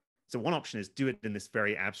 So one option is do it in this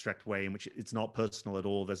very abstract way in which it's not personal at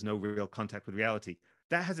all. There's no real contact with reality.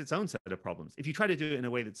 That has its own set of problems. If you try to do it in a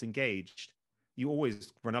way that's engaged, you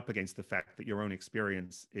always run up against the fact that your own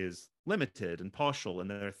experience is limited and partial, and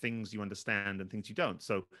there are things you understand and things you don't.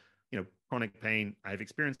 So, chronic pain, I have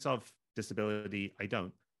experience of. Disability, I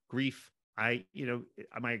don't. Grief, my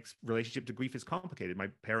relationship to grief is complicated. My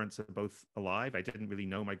parents are both alive. I didn't really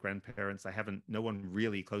know my grandparents. No one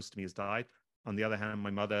really close to me has died. On the other hand,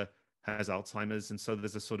 my mother has Alzheimer's. And so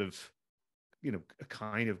there's a sort of, a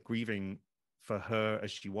kind of grieving for her as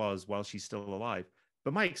she was while she's still alive.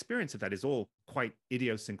 But my experience of that is all quite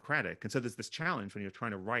idiosyncratic. And so there's this challenge when you're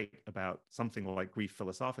trying to write about something like grief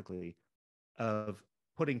philosophically of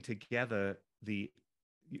putting together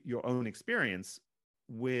your own experience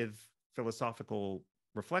with philosophical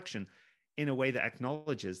reflection in a way that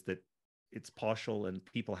acknowledges that it's partial and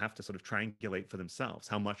people have to sort of triangulate for themselves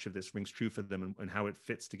how much of this rings true for them and how it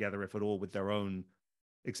fits together, if at all, with their own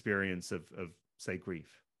experience of say,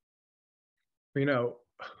 grief.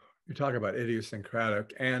 You talk about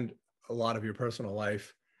idiosyncratic and a lot of your personal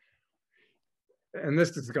life. And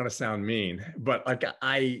this is going to sound mean, but like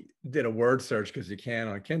I did a word search because you can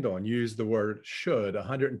on Kindle and used the word should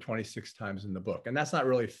 126 times in the book. And that's not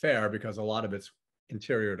really fair because a lot of it's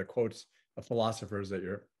interior to quotes of philosophers that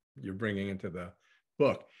you're bringing into the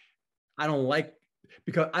book. I don't like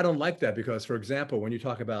that because, for example, when you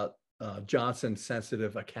talk about Johnson's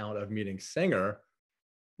sensitive account of meeting Singer,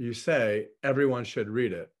 you say everyone should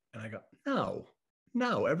read it. And I go,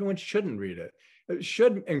 no, everyone shouldn't read it. It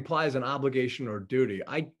should implies an obligation or duty.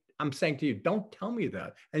 I'm saying to you, don't tell me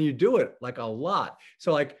that. And you do it like a lot.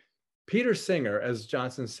 So like Peter Singer, as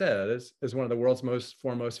Johnson said, is one of the world's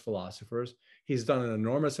foremost philosophers. He's done an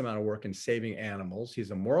enormous amount of work in saving animals.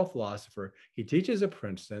 He's a moral philosopher. He teaches at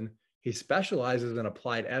Princeton. He specializes in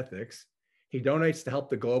applied ethics. He donates to help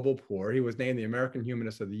the global poor. He was named the American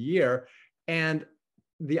Humanist of the Year. And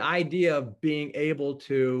the idea of being able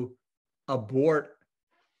to abort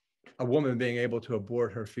a woman being able to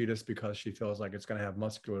abort her fetus because she feels like it's going to have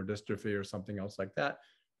muscular dystrophy or something else like that.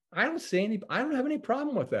 I don't have any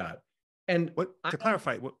problem with that. And to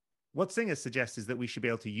clarify, what Singer suggests is that we should be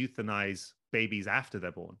able to euthanize babies after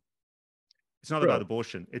they're born. It's not about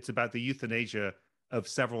abortion. It's about the euthanasia of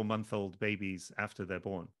several month-old babies after they're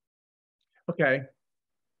born. Okay.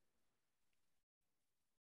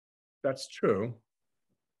 That's true.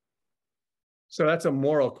 So that's a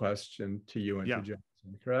moral question to you and to Johnson,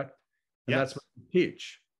 correct? And that's what you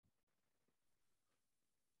teach.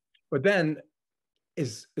 But then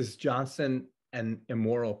is Johnson an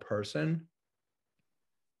immoral person?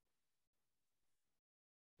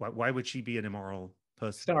 Why would she be an immoral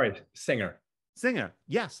person? Sorry, Singer. Singer.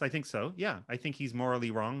 Yes, I think so. Yeah, I think he's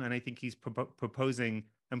morally wrong. And I think he's proposing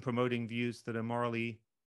and promoting views that are morally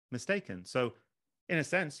mistaken. So in a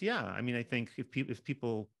sense, yeah. I mean, I think if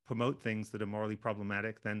people promote things that are morally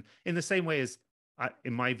problematic, then in the same way as,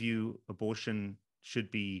 in my view, abortion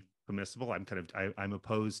should be permissible. I'm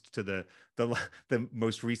opposed to the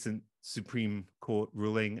most recent Supreme Court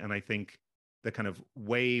ruling, and I think the kind of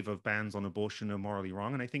wave of bans on abortion are morally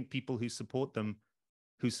wrong. And I think people who support them,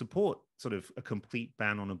 who support sort of a complete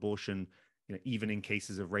ban on abortion, even in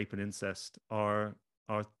cases of rape and incest, are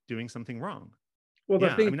doing something wrong. Well,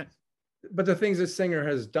 but the things that Singer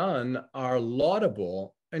has done are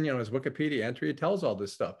laudable. And, his Wikipedia entry tells all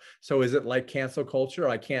this stuff. So is it like cancel culture?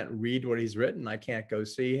 I can't read what he's written. I can't go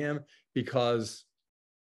see him because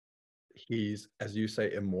he's, as you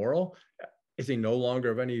say, immoral. Is he no longer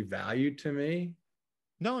of any value to me?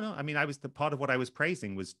 No. I mean, the part of what I was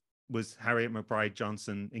praising was Harriet McBride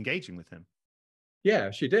Johnson engaging with him.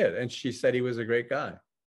 Yeah, she did. And she said he was a great guy.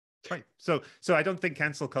 Right. So I don't think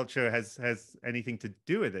cancel culture has anything to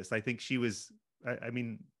do with this. I think she was,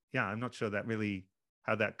 I'm not sure that really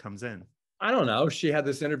how that comes in. I don't know. She had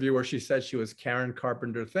this interview where she said she was Karen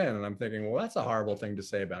Carpenter thin. And I'm thinking, well, that's a horrible thing to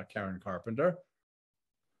say about Karen Carpenter.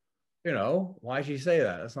 Why'd she say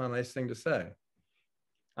that? That's not a nice thing to say.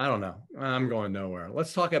 I don't know. I'm going nowhere.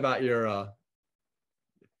 Let's talk about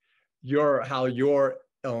how your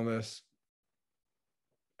illness,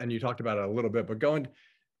 and you talked about it a little bit, but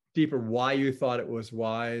deeper why you thought it was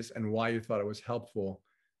wise and why you thought it was helpful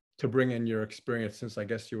to bring in your experience since I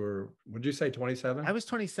guess you were, would you say 27? I was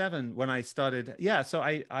 27 when I started. Yeah, so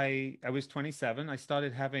I was 27. I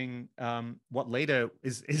started having what later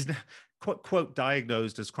is quote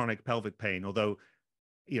diagnosed as chronic pelvic pain. Although,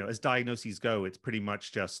 as diagnoses go, it's pretty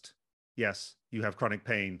much just yes, you have chronic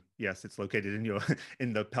pain. Yes, it's located in your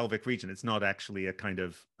in the pelvic region. It's not actually a kind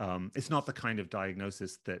of it's not the kind of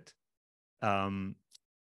diagnosis that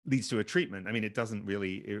leads to a treatment. I mean, it doesn't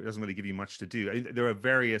really give you much to do. There are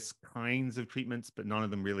various kinds of treatments, but none of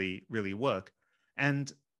them really work.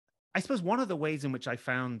 And I suppose one of the ways in which I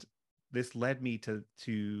found this led me to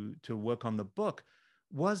work on the book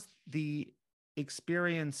was the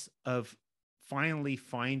experience of finally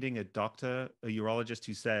finding a doctor, a urologist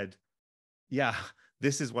who said, yeah,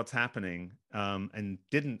 this is what's happening, and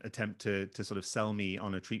didn't attempt to sort of sell me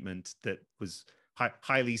on a treatment that was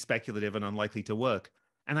highly speculative and unlikely to work.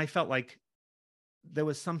 And I felt like there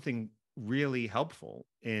was something really helpful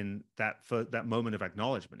in that, for that moment of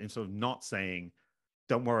acknowledgement, in sort of not saying,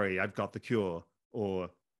 don't worry, I've got the cure, or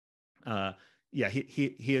yeah,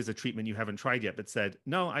 here's a treatment you haven't tried yet, but said,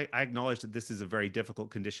 no, I acknowledge that this is a very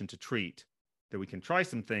difficult condition to treat, that we can try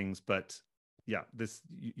some things, but yeah,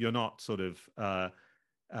 you're not sort of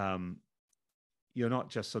you're not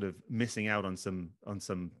just sort of missing out on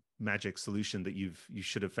some magic solution that you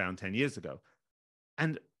should have found 10 years ago.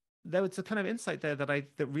 And there was a kind of insight there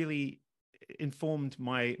that really informed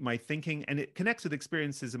my thinking, and it connects with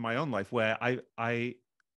experiences in my own life where I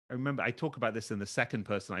remember I talk about this in the second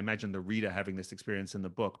person. I imagine the reader having this experience in the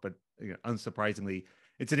book, but unsurprisingly,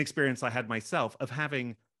 it's an experience I had myself of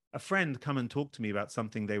having a friend come and talk to me about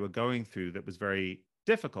something they were going through that was very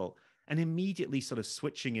difficult, and immediately sort of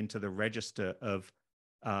switching into the register of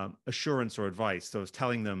assurance or advice. So I was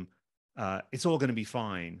telling them, it's all going to be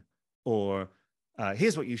fine, or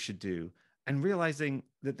here's what you should do, and realizing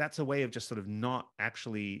that that's a way of just sort of not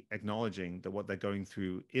actually acknowledging that what they're going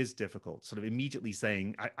through is difficult, sort of immediately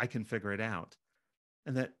saying, I can figure it out.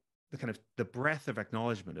 And that the kind of the breadth of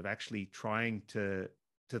acknowledgement of actually trying to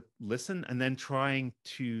listen and then trying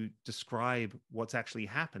to describe what's actually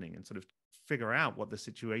happening and sort of figure out what the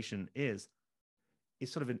situation is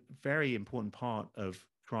sort of a very important part of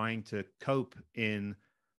trying to cope in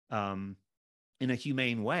a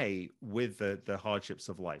humane way with the hardships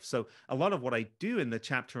of life. So a lot of what I do in the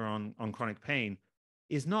chapter on chronic pain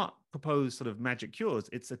is not propose sort of magic cures.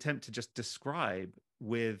 It's attempt to just describe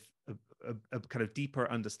with a kind of deeper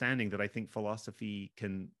understanding that I think philosophy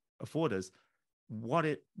can afford us what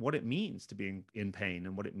it means to be in pain,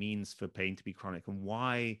 and what it means for pain to be chronic, and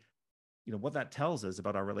why, what that tells us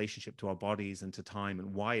about our relationship to our bodies and to time,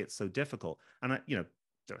 and why it's so difficult. And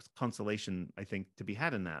there's consolation, I think, to be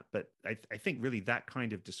had in that. But I think really that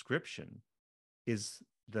kind of description is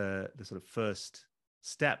the sort of first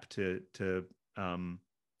step to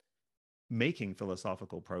making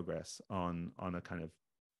philosophical progress on a kind of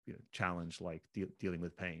challenge like dealing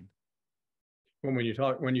with pain. When you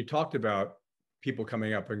talked about people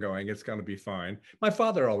coming up and going, it's going to be fine. My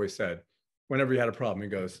father always said, whenever he had a problem, he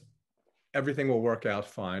goes, everything will work out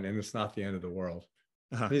fine, and it's not the end of the world.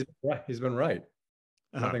 Uh-huh. He's been right.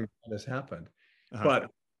 Uh-huh. Nothing bad has happened. Uh-huh. But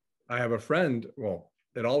I have a friend, well,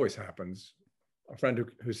 it always happens, a friend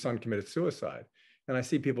whose son committed suicide. And I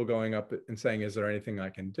see people going up and saying, is there anything I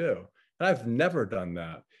can do? And I've never done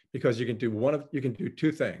that, because you can do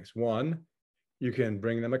two things. One, you can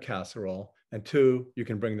bring them a casserole, and two, you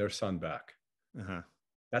can bring their son back. Uh-huh.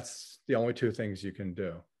 That's the only two things you can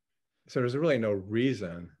do. So there's really no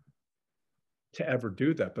reason to ever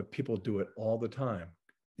do that, but people do it all the time.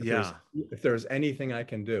 If there's anything I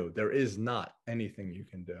can do, there is not anything you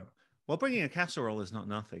can do. Well, bringing a casserole is not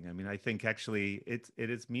nothing. I mean, I think actually it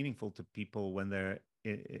is meaningful to people when they're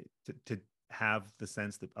to have the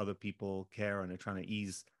sense that other people care and are trying to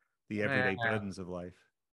ease the everyday burdens of life.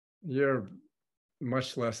 You're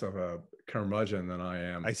much less of a curmudgeon than I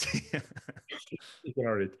am. I see. You can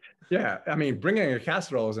already, yeah. I mean, bringing a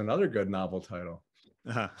casserole is another good novel title.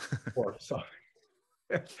 Uh-huh. Or something.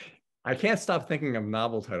 I can't stop thinking of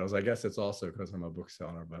novel titles. I guess it's also because I'm a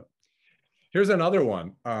bookseller, but here's another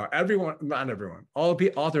one. Not everyone, all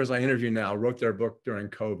the authors I interview now wrote their book during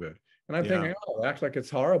COVID. And I'm thinking, oh, act like it's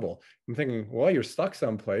horrible. I'm thinking, well, you're stuck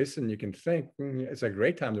someplace and you can think it's a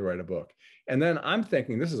great time to write a book. And then I'm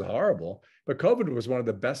thinking, this is horrible, but COVID was one of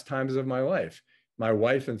the best times of my life. My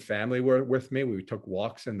wife and family were with me. We took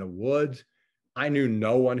walks in the woods. I knew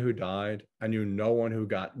no one who died. I knew no one who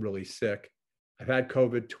got really sick. I've had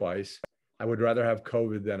COVID twice. I would rather have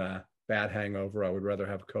COVID than a bad hangover. I would rather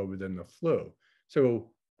have COVID than the flu. So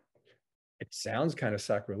it sounds kind of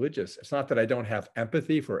sacrilegious. It's not that I don't have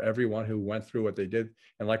empathy for everyone who went through what they did.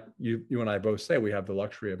 And like you and I both say, we have the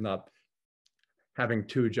luxury of not having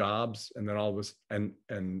two jobs and then all of us and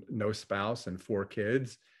no spouse and four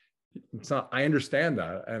kids. It's not, I understand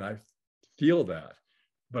that and I feel that,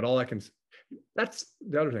 but all I can, that's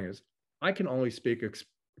the other thing is I can only speak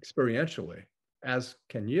experientially, as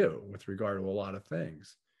can you, with regard to a lot of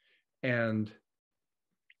things. And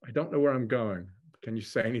I don't know where I'm going. Can you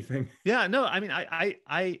say anything? Yeah, no, I mean,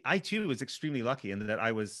 I too was extremely lucky in that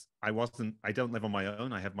I don't live on my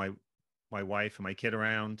own. I have my wife and my kid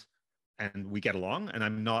around, and we get along. And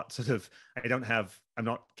I'm not I'm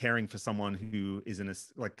not caring for someone who is in a,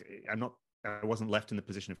 like, I wasn't left in the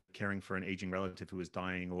position of caring for an aging relative who was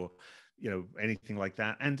dying or, anything like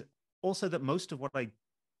that. And also that most of what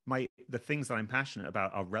the things that I'm passionate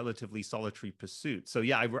about are relatively solitary pursuits. So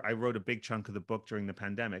yeah, I wrote a big chunk of the book during the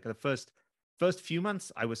pandemic. The first few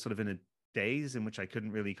months, I was sort of in a daze in which I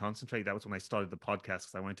couldn't really concentrate. That was when I started the podcast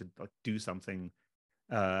because I wanted to do something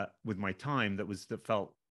with my time that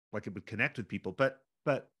felt like it would connect with people. But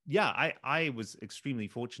yeah, I was extremely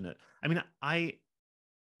fortunate. I mean,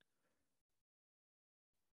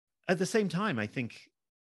 at the same time, I think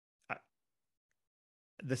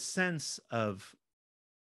the sense of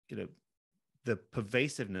the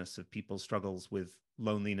pervasiveness of people's struggles with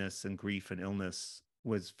loneliness and grief and illness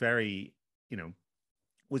was very,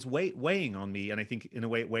 was weighing on me. And I think in a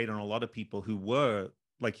way it weighed on a lot of people who were,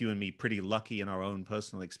 like you and me, pretty lucky in our own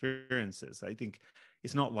personal experiences. I think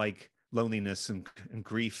it's not like loneliness and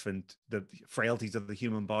grief and the frailties of the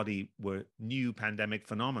human body were new pandemic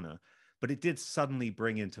phenomena, but it did suddenly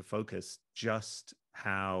bring into focus just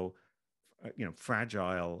how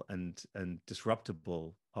fragile and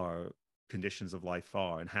disruptible our conditions of life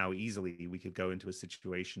are, and how easily we could go into a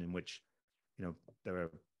situation in which there are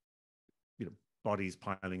bodies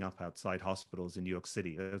piling up outside hospitals in New York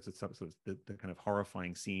City. Those are sort of the kind of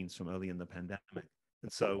horrifying scenes from early in the pandemic.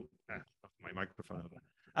 And so my microphone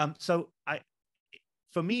over.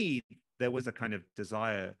 For me, there was a kind of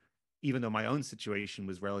desire, even though my own situation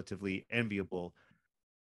was relatively enviable.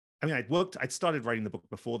 I mean, I'd started writing the book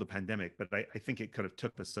before the pandemic, but I think it kind of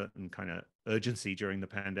took a certain kind of urgency during the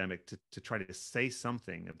pandemic to try to say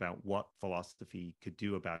something about what philosophy could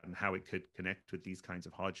do about and how it could connect with these kinds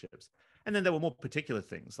of hardships. And then there were more particular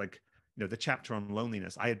things like, the chapter on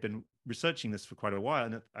loneliness. I had been researching this for quite a while,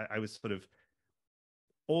 and I was sort of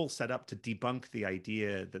all set up to debunk the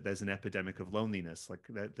idea that there's an epidemic of loneliness. Like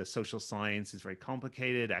the social science is very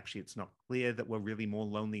complicated. Actually, it's not clear that we're really more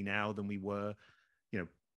lonely now than we were,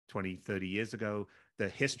 20, 30 years ago. The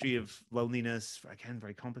history of loneliness, again,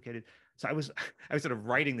 very complicated. So I was sort of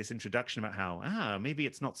writing this introduction about how, maybe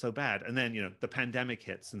it's not so bad. And then, the pandemic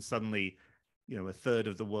hits and suddenly, a third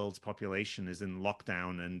of the world's population is in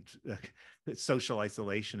lockdown, and social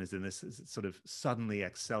isolation is in this sort of suddenly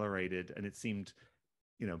accelerated. And it seemed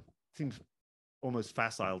almost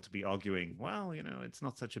facile to be arguing, well, it's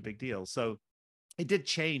not such a big deal. So it did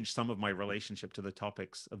change some of my relationship to the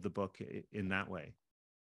topics of the book in that way.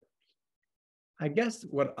 I guess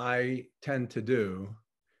what I tend to do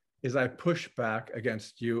is I push back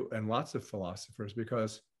against you and lots of philosophers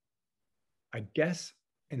because I guess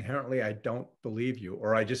inherently I don't believe you,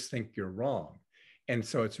 or I just think you're wrong. And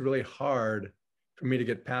so it's really hard for me to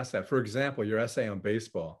get past that. For example, your essay on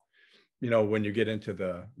baseball, when you get into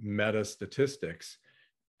the meta statistics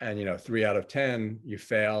and, 3 out of 10, you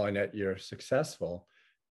fail and yet you're successful.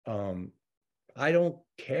 I don't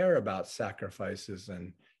care about sacrifices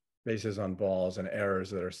and bases on balls and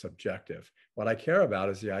errors that are subjective. What I care about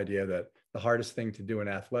is the idea that the hardest thing to do in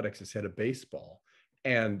athletics is hit a baseball.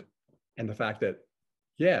 And the fact that,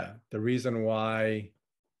 the reason why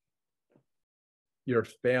you're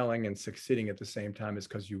failing and succeeding at the same time is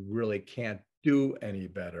because you really can't do any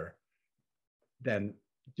better than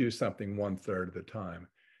do something 1/3 of the time.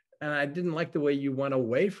 And I didn't like the way you went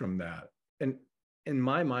away from that. And in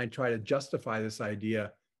my mind, try to justify this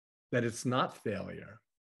idea that it's not failure.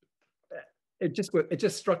 It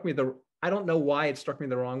just struck me I don't know why it struck me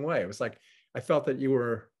the wrong way. It was like, I felt that you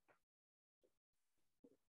were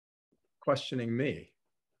questioning me.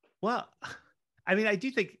 Well, I mean, I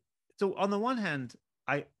do think, so on the one hand,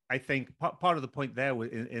 I think part of the point there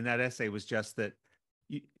in that essay was just that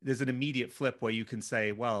there's an immediate flip where you can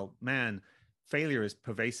say, well, man, failure is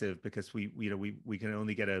pervasive because we can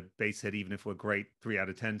only get a base hit even if we're great 3 out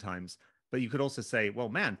of 10 times. But you could also say, well,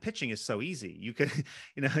 man, pitching is so easy. You can,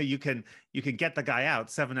 you can get the guy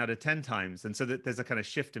out 7 out of 10 times. And so that there's a kind of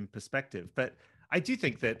shift in perspective. But I do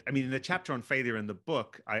think that, I mean, in the chapter on failure in the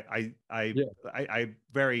book, I'm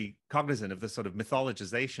very cognizant of the sort of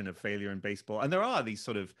mythologization of failure in baseball. And there are these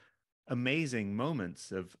sort of amazing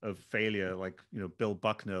moments of failure, like, Bill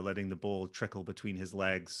Buckner letting the ball trickle between his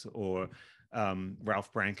legs, or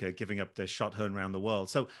Ralph Branca giving up the shot heard around the world.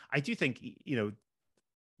 So I do think,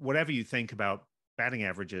 whatever you think about batting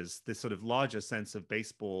averages, this sort of larger sense of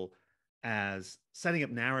baseball as setting up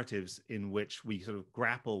narratives in which we sort of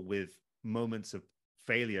grapple with moments of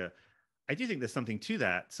failure, I do think there's something to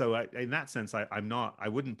that. So in that sense, I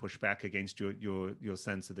wouldn't push back against your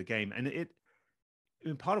sense of the game.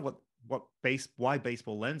 And part of why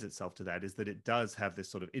baseball lends itself to that is that it does have this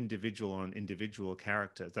sort of individual on individual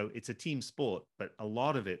character. So it's a team sport, but a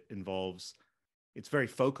lot of it involves, it's very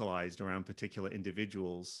focalized around particular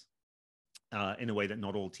individuals in a way that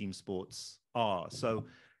not all team sports are.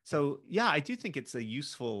 So yeah, I do think it's a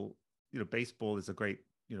useful, baseball is a great,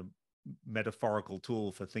 metaphorical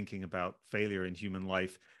tool for thinking about failure in human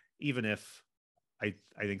life, even if I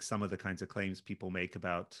think some of the kinds of claims people make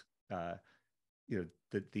about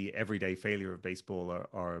the everyday failure of baseball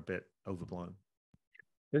are a bit overblown.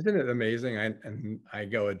 Isn't it amazing? And I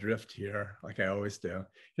go adrift here, like I always do.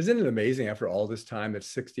 Isn't it amazing after all this time that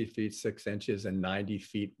 60 feet, 6 inches and 90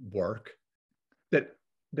 feet work,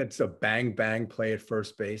 that's a bang, bang play at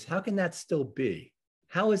first base? How can that still be?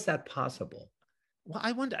 How is that possible? Well,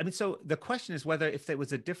 I wonder, so the question is whether if there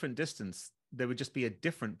was a different distance, there would just be a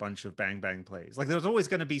different bunch of bang, bang plays. Like there's always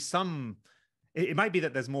going to be some, it might be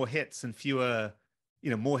that there's more hits and fewer,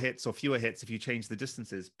 more hits or fewer hits if you change the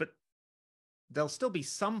distances, but there'll still be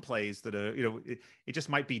some plays that are, it just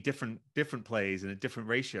might be different plays and at different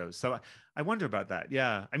ratios. So I wonder about that.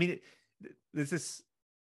 Yeah. There's this,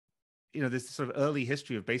 this sort of early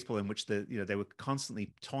history of baseball in which they were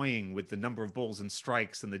constantly toying with the number of balls and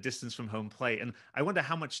strikes and the distance from home plate. And I wonder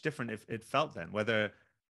how much different it felt then, whether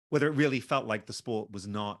it really felt like the sport was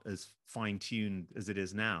not as fine-tuned as it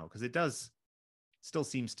is now. Because it still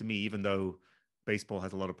seems to me, even though baseball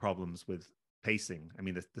has a lot of problems with pacing,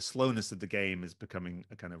 the slowness of the game is becoming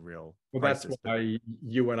a kind of real crisis. That's why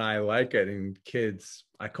you and I like it. And kids,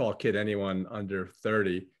 I call kid anyone under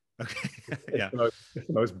 30. Okay. Yeah. It's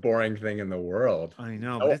the most boring thing in the world. I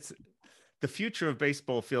know, but it's the future of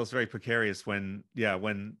baseball feels very precarious when you have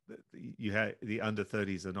the under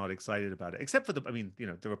 30s are not excited about it, except for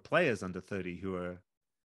there are players under 30 who are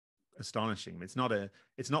astonishing. It's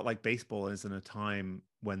not like baseball is in a time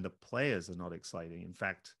when the players are not exciting. In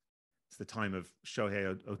fact, it's the time of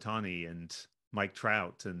Shohei Ohtani and Mike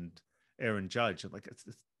Trout and Aaron Judge. It's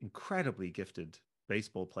incredibly gifted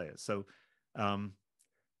baseball players. So,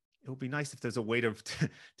 it would be nice if there's a way to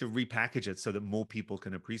repackage it so that more people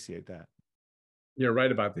can appreciate that. You're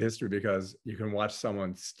right about the history, because you can watch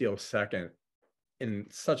someone steal second in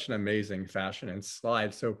such an amazing fashion and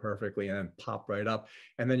slide so perfectly and then pop right up.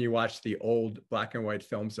 And then you watch the old black and white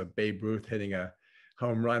films of Babe Ruth hitting a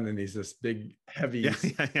home run, and he's this big, heavy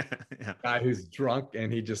guy who's drunk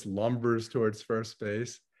and he just lumbers towards first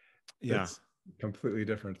base. Yeah. It's completely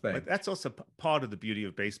different thing. But that's also part of the beauty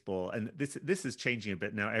of baseball, and this is changing a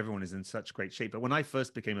bit now. Everyone is in such great shape. But when I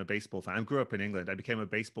first became a baseball fan, I grew up in England. I became a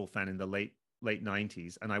baseball fan in the late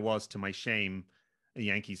 90s, and I was, to my shame, a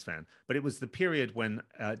Yankees fan. But it was the period when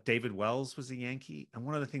David Wells was a Yankee, and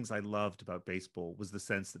one of the things I loved about baseball was the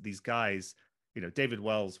sense that these guys, David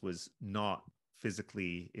Wells was not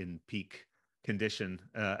physically in peak condition,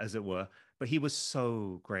 as it were, but he was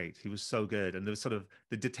so great. He was so good. And there was sort of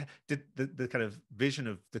the kind of vision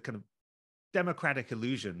of the kind of democratic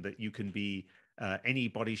illusion that you can be any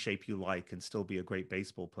body shape you like and still be a great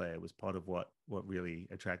baseball player was part of what really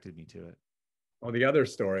attracted me to it. Well, the other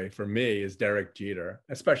story for me is Derek Jeter,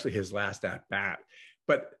 especially his last at bat.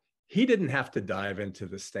 But he didn't have to dive into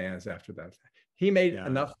the stands after that. He made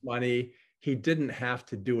enough money. He didn't have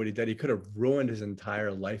to do what he did. He could have ruined his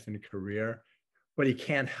entire life and career, but he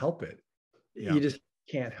can't help it. Yeah. You just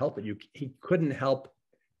can't help it. He couldn't help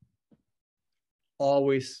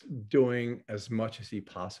always doing as much as he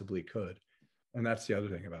possibly could. And that's the other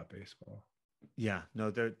thing about baseball. Yeah, no,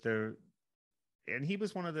 they're and he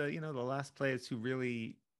was one of the, the last players who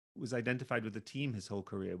really was identified with the team his whole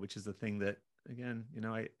career, which is the thing that, again,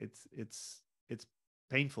 it's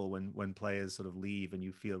painful when players sort of leave and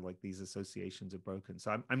you feel like these associations are broken.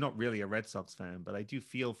 So I'm not really a Red Sox fan, but I do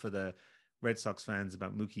feel for the Red Sox fans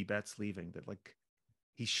about Mookie Betts leaving, that like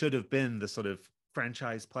he should have been the sort of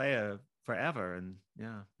franchise player forever. And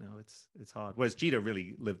yeah, no, it's hard. Whereas Jeter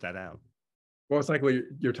really lived that out. Well, it's like what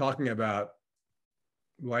you're talking about,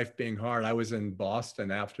 life being hard. I was in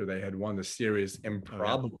Boston after they had won the series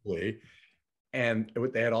improbably, and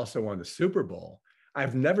they had also won the Super Bowl.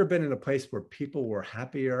 I've never been in a place where people were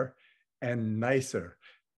happier and nicer,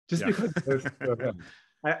 just because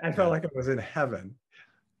I felt like I was in heaven.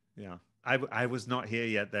 Yeah. I was not here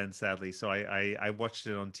yet then, sadly. So I watched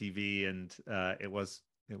it on TV, and it was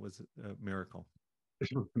a miracle.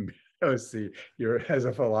 Oh, see, you're as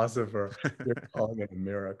a philosopher, you're calling it a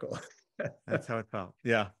miracle. That's how it felt.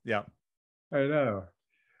 Yeah, yeah. I know.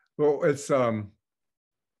 Well, it's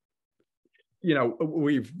you know,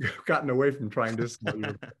 we've gotten away from trying to sell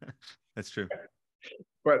your, That's true.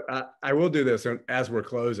 but I will do this as we're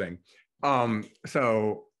closing.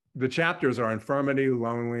 So the chapters are infirmity,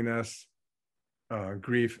 loneliness,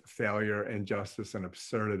 grief, failure, injustice, and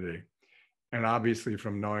absurdity. And obviously,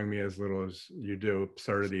 from knowing me as little as you do,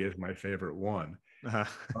 absurdity is my favorite one. Uh-huh.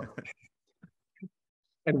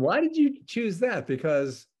 And why did you choose that?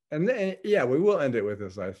 Because, and then, yeah, we will end it with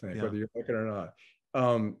this, I think, Yeah. whether you like it or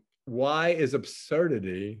not. Why is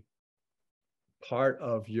absurdity part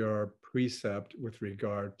of your precept with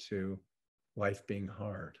regard to life being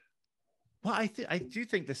hard? Well, I do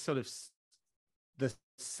think this sort of the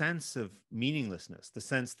sense of meaninglessness, the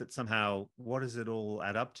sense that somehow what does it all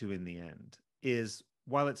add up to in the end, is,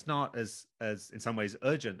 while it's not as in some ways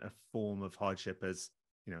urgent a form of hardship as,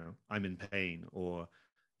 you know, I'm in pain, or,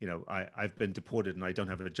 you know, I've been deported and I don't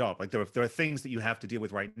have a job. Like there are things that you have to deal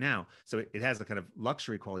with right now. So it has a kind of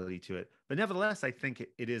luxury quality to it. But nevertheless, I think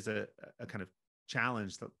it is a kind of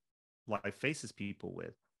challenge that life faces people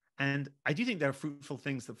with. And I do think there are fruitful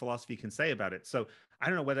things that philosophy can say about it. So I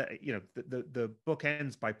don't know whether, you know, the book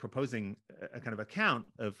ends by proposing a kind of account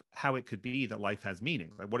of how it could be that life has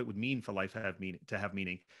meaning, like what it would mean for life to have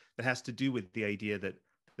meaning, that has to do with the idea that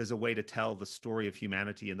there's a way to tell the story of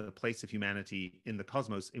humanity and the place of humanity in the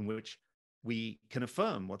cosmos in which we can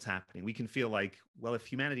affirm what's happening. We can feel like, well, if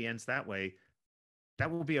humanity ends that way, that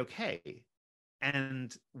will be okay.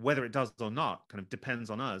 And whether it does or not kind of depends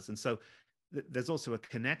on us. And so there's also a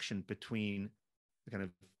connection between the kind of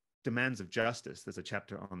demands of justice. There's a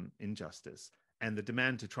chapter on injustice, and the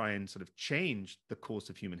demand to try and sort of change the course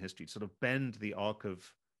of human history, sort of bend the arc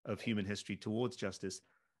of human history towards justice,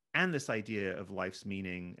 and this idea of life's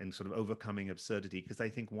meaning and sort of overcoming absurdity. Because I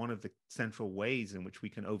think one of the central ways in which we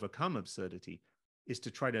can overcome absurdity is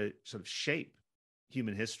to try to sort of shape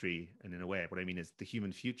human history, and in a way, what I mean is the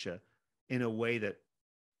human future, in a way that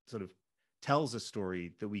sort of tells a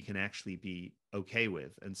story that we can actually be okay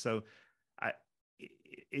with. And so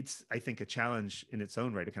it's, I think, a challenge in its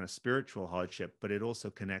own right, a kind of spiritual hardship, but it also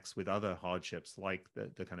connects with other hardships, like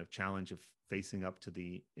the kind of challenge of facing up to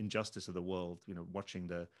the injustice of the world, you know, watching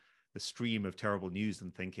the stream of terrible news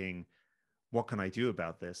and thinking, what can I do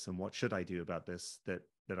about this? And what should I do about this? That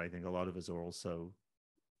I think a lot of us are also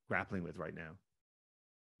grappling with right now.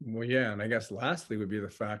 Well, yeah. And I guess lastly would be the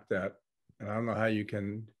fact that, and I don't know how you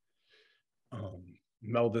can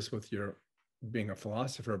meld this with your being a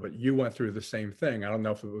philosopher, but you went through the same thing. I don't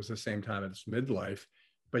know if it was the same time as midlife,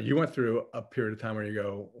 but you went through a period of time where you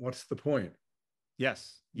go, what's the point?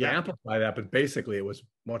 Yes. You Yeah. amplify that, but basically it was,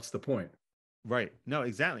 what's the point? Right. No,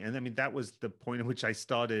 exactly. And I mean, that was the point at which I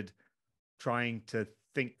started trying to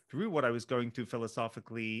think through what I was going through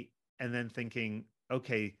philosophically, and then thinking,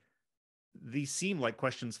 okay, these seem like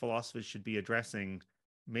questions philosophers should be addressing.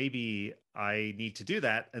 Maybe I need to do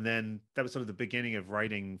that. And then that was sort of the beginning of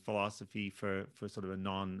writing philosophy for sort of a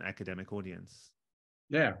non-academic audience.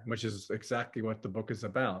 Yeah, which is exactly what the book is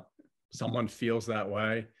about. Someone feels that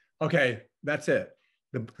way. Okay, that's it.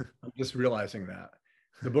 I'm just realizing that.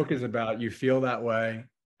 The book is about you feel that way,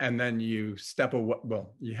 and then you step away.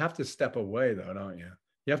 Well, you have to step away, though, don't you?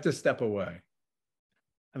 You have to step away.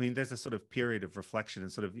 I mean, there's a sort of period of reflection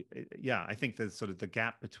and sort of, yeah, I think there's sort of the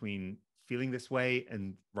gap between feeling this way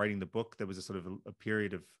and writing the book. There was a sort of a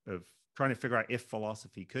period of trying to figure out if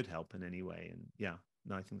philosophy could help in any way. And yeah,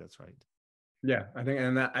 no, I think that's right. Yeah, I think,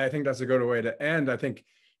 and I think that's a good way to end. I think,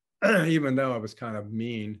 even though I was kind of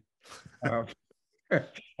mean, uh,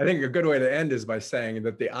 I think a good way to end is by saying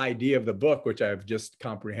that the idea of the book, which I've just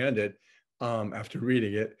comprehended after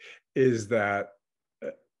reading it, is that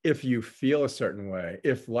if you feel a certain way,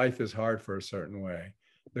 if life is hard for a certain way,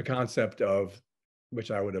 the concept of, which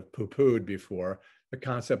I would have poo-pooed before, the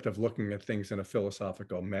concept of looking at things in a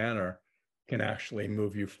philosophical manner can actually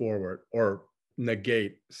move you forward or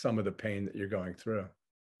negate some of the pain that you're going through.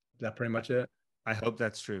 Is that pretty much it? I hope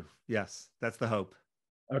that's true. Yes, that's the hope.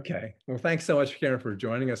 Okay. Well, thanks so much, Kieran, for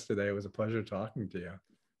joining us today. It was a pleasure talking to you.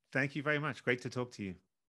 Thank you very much. Great to talk to you.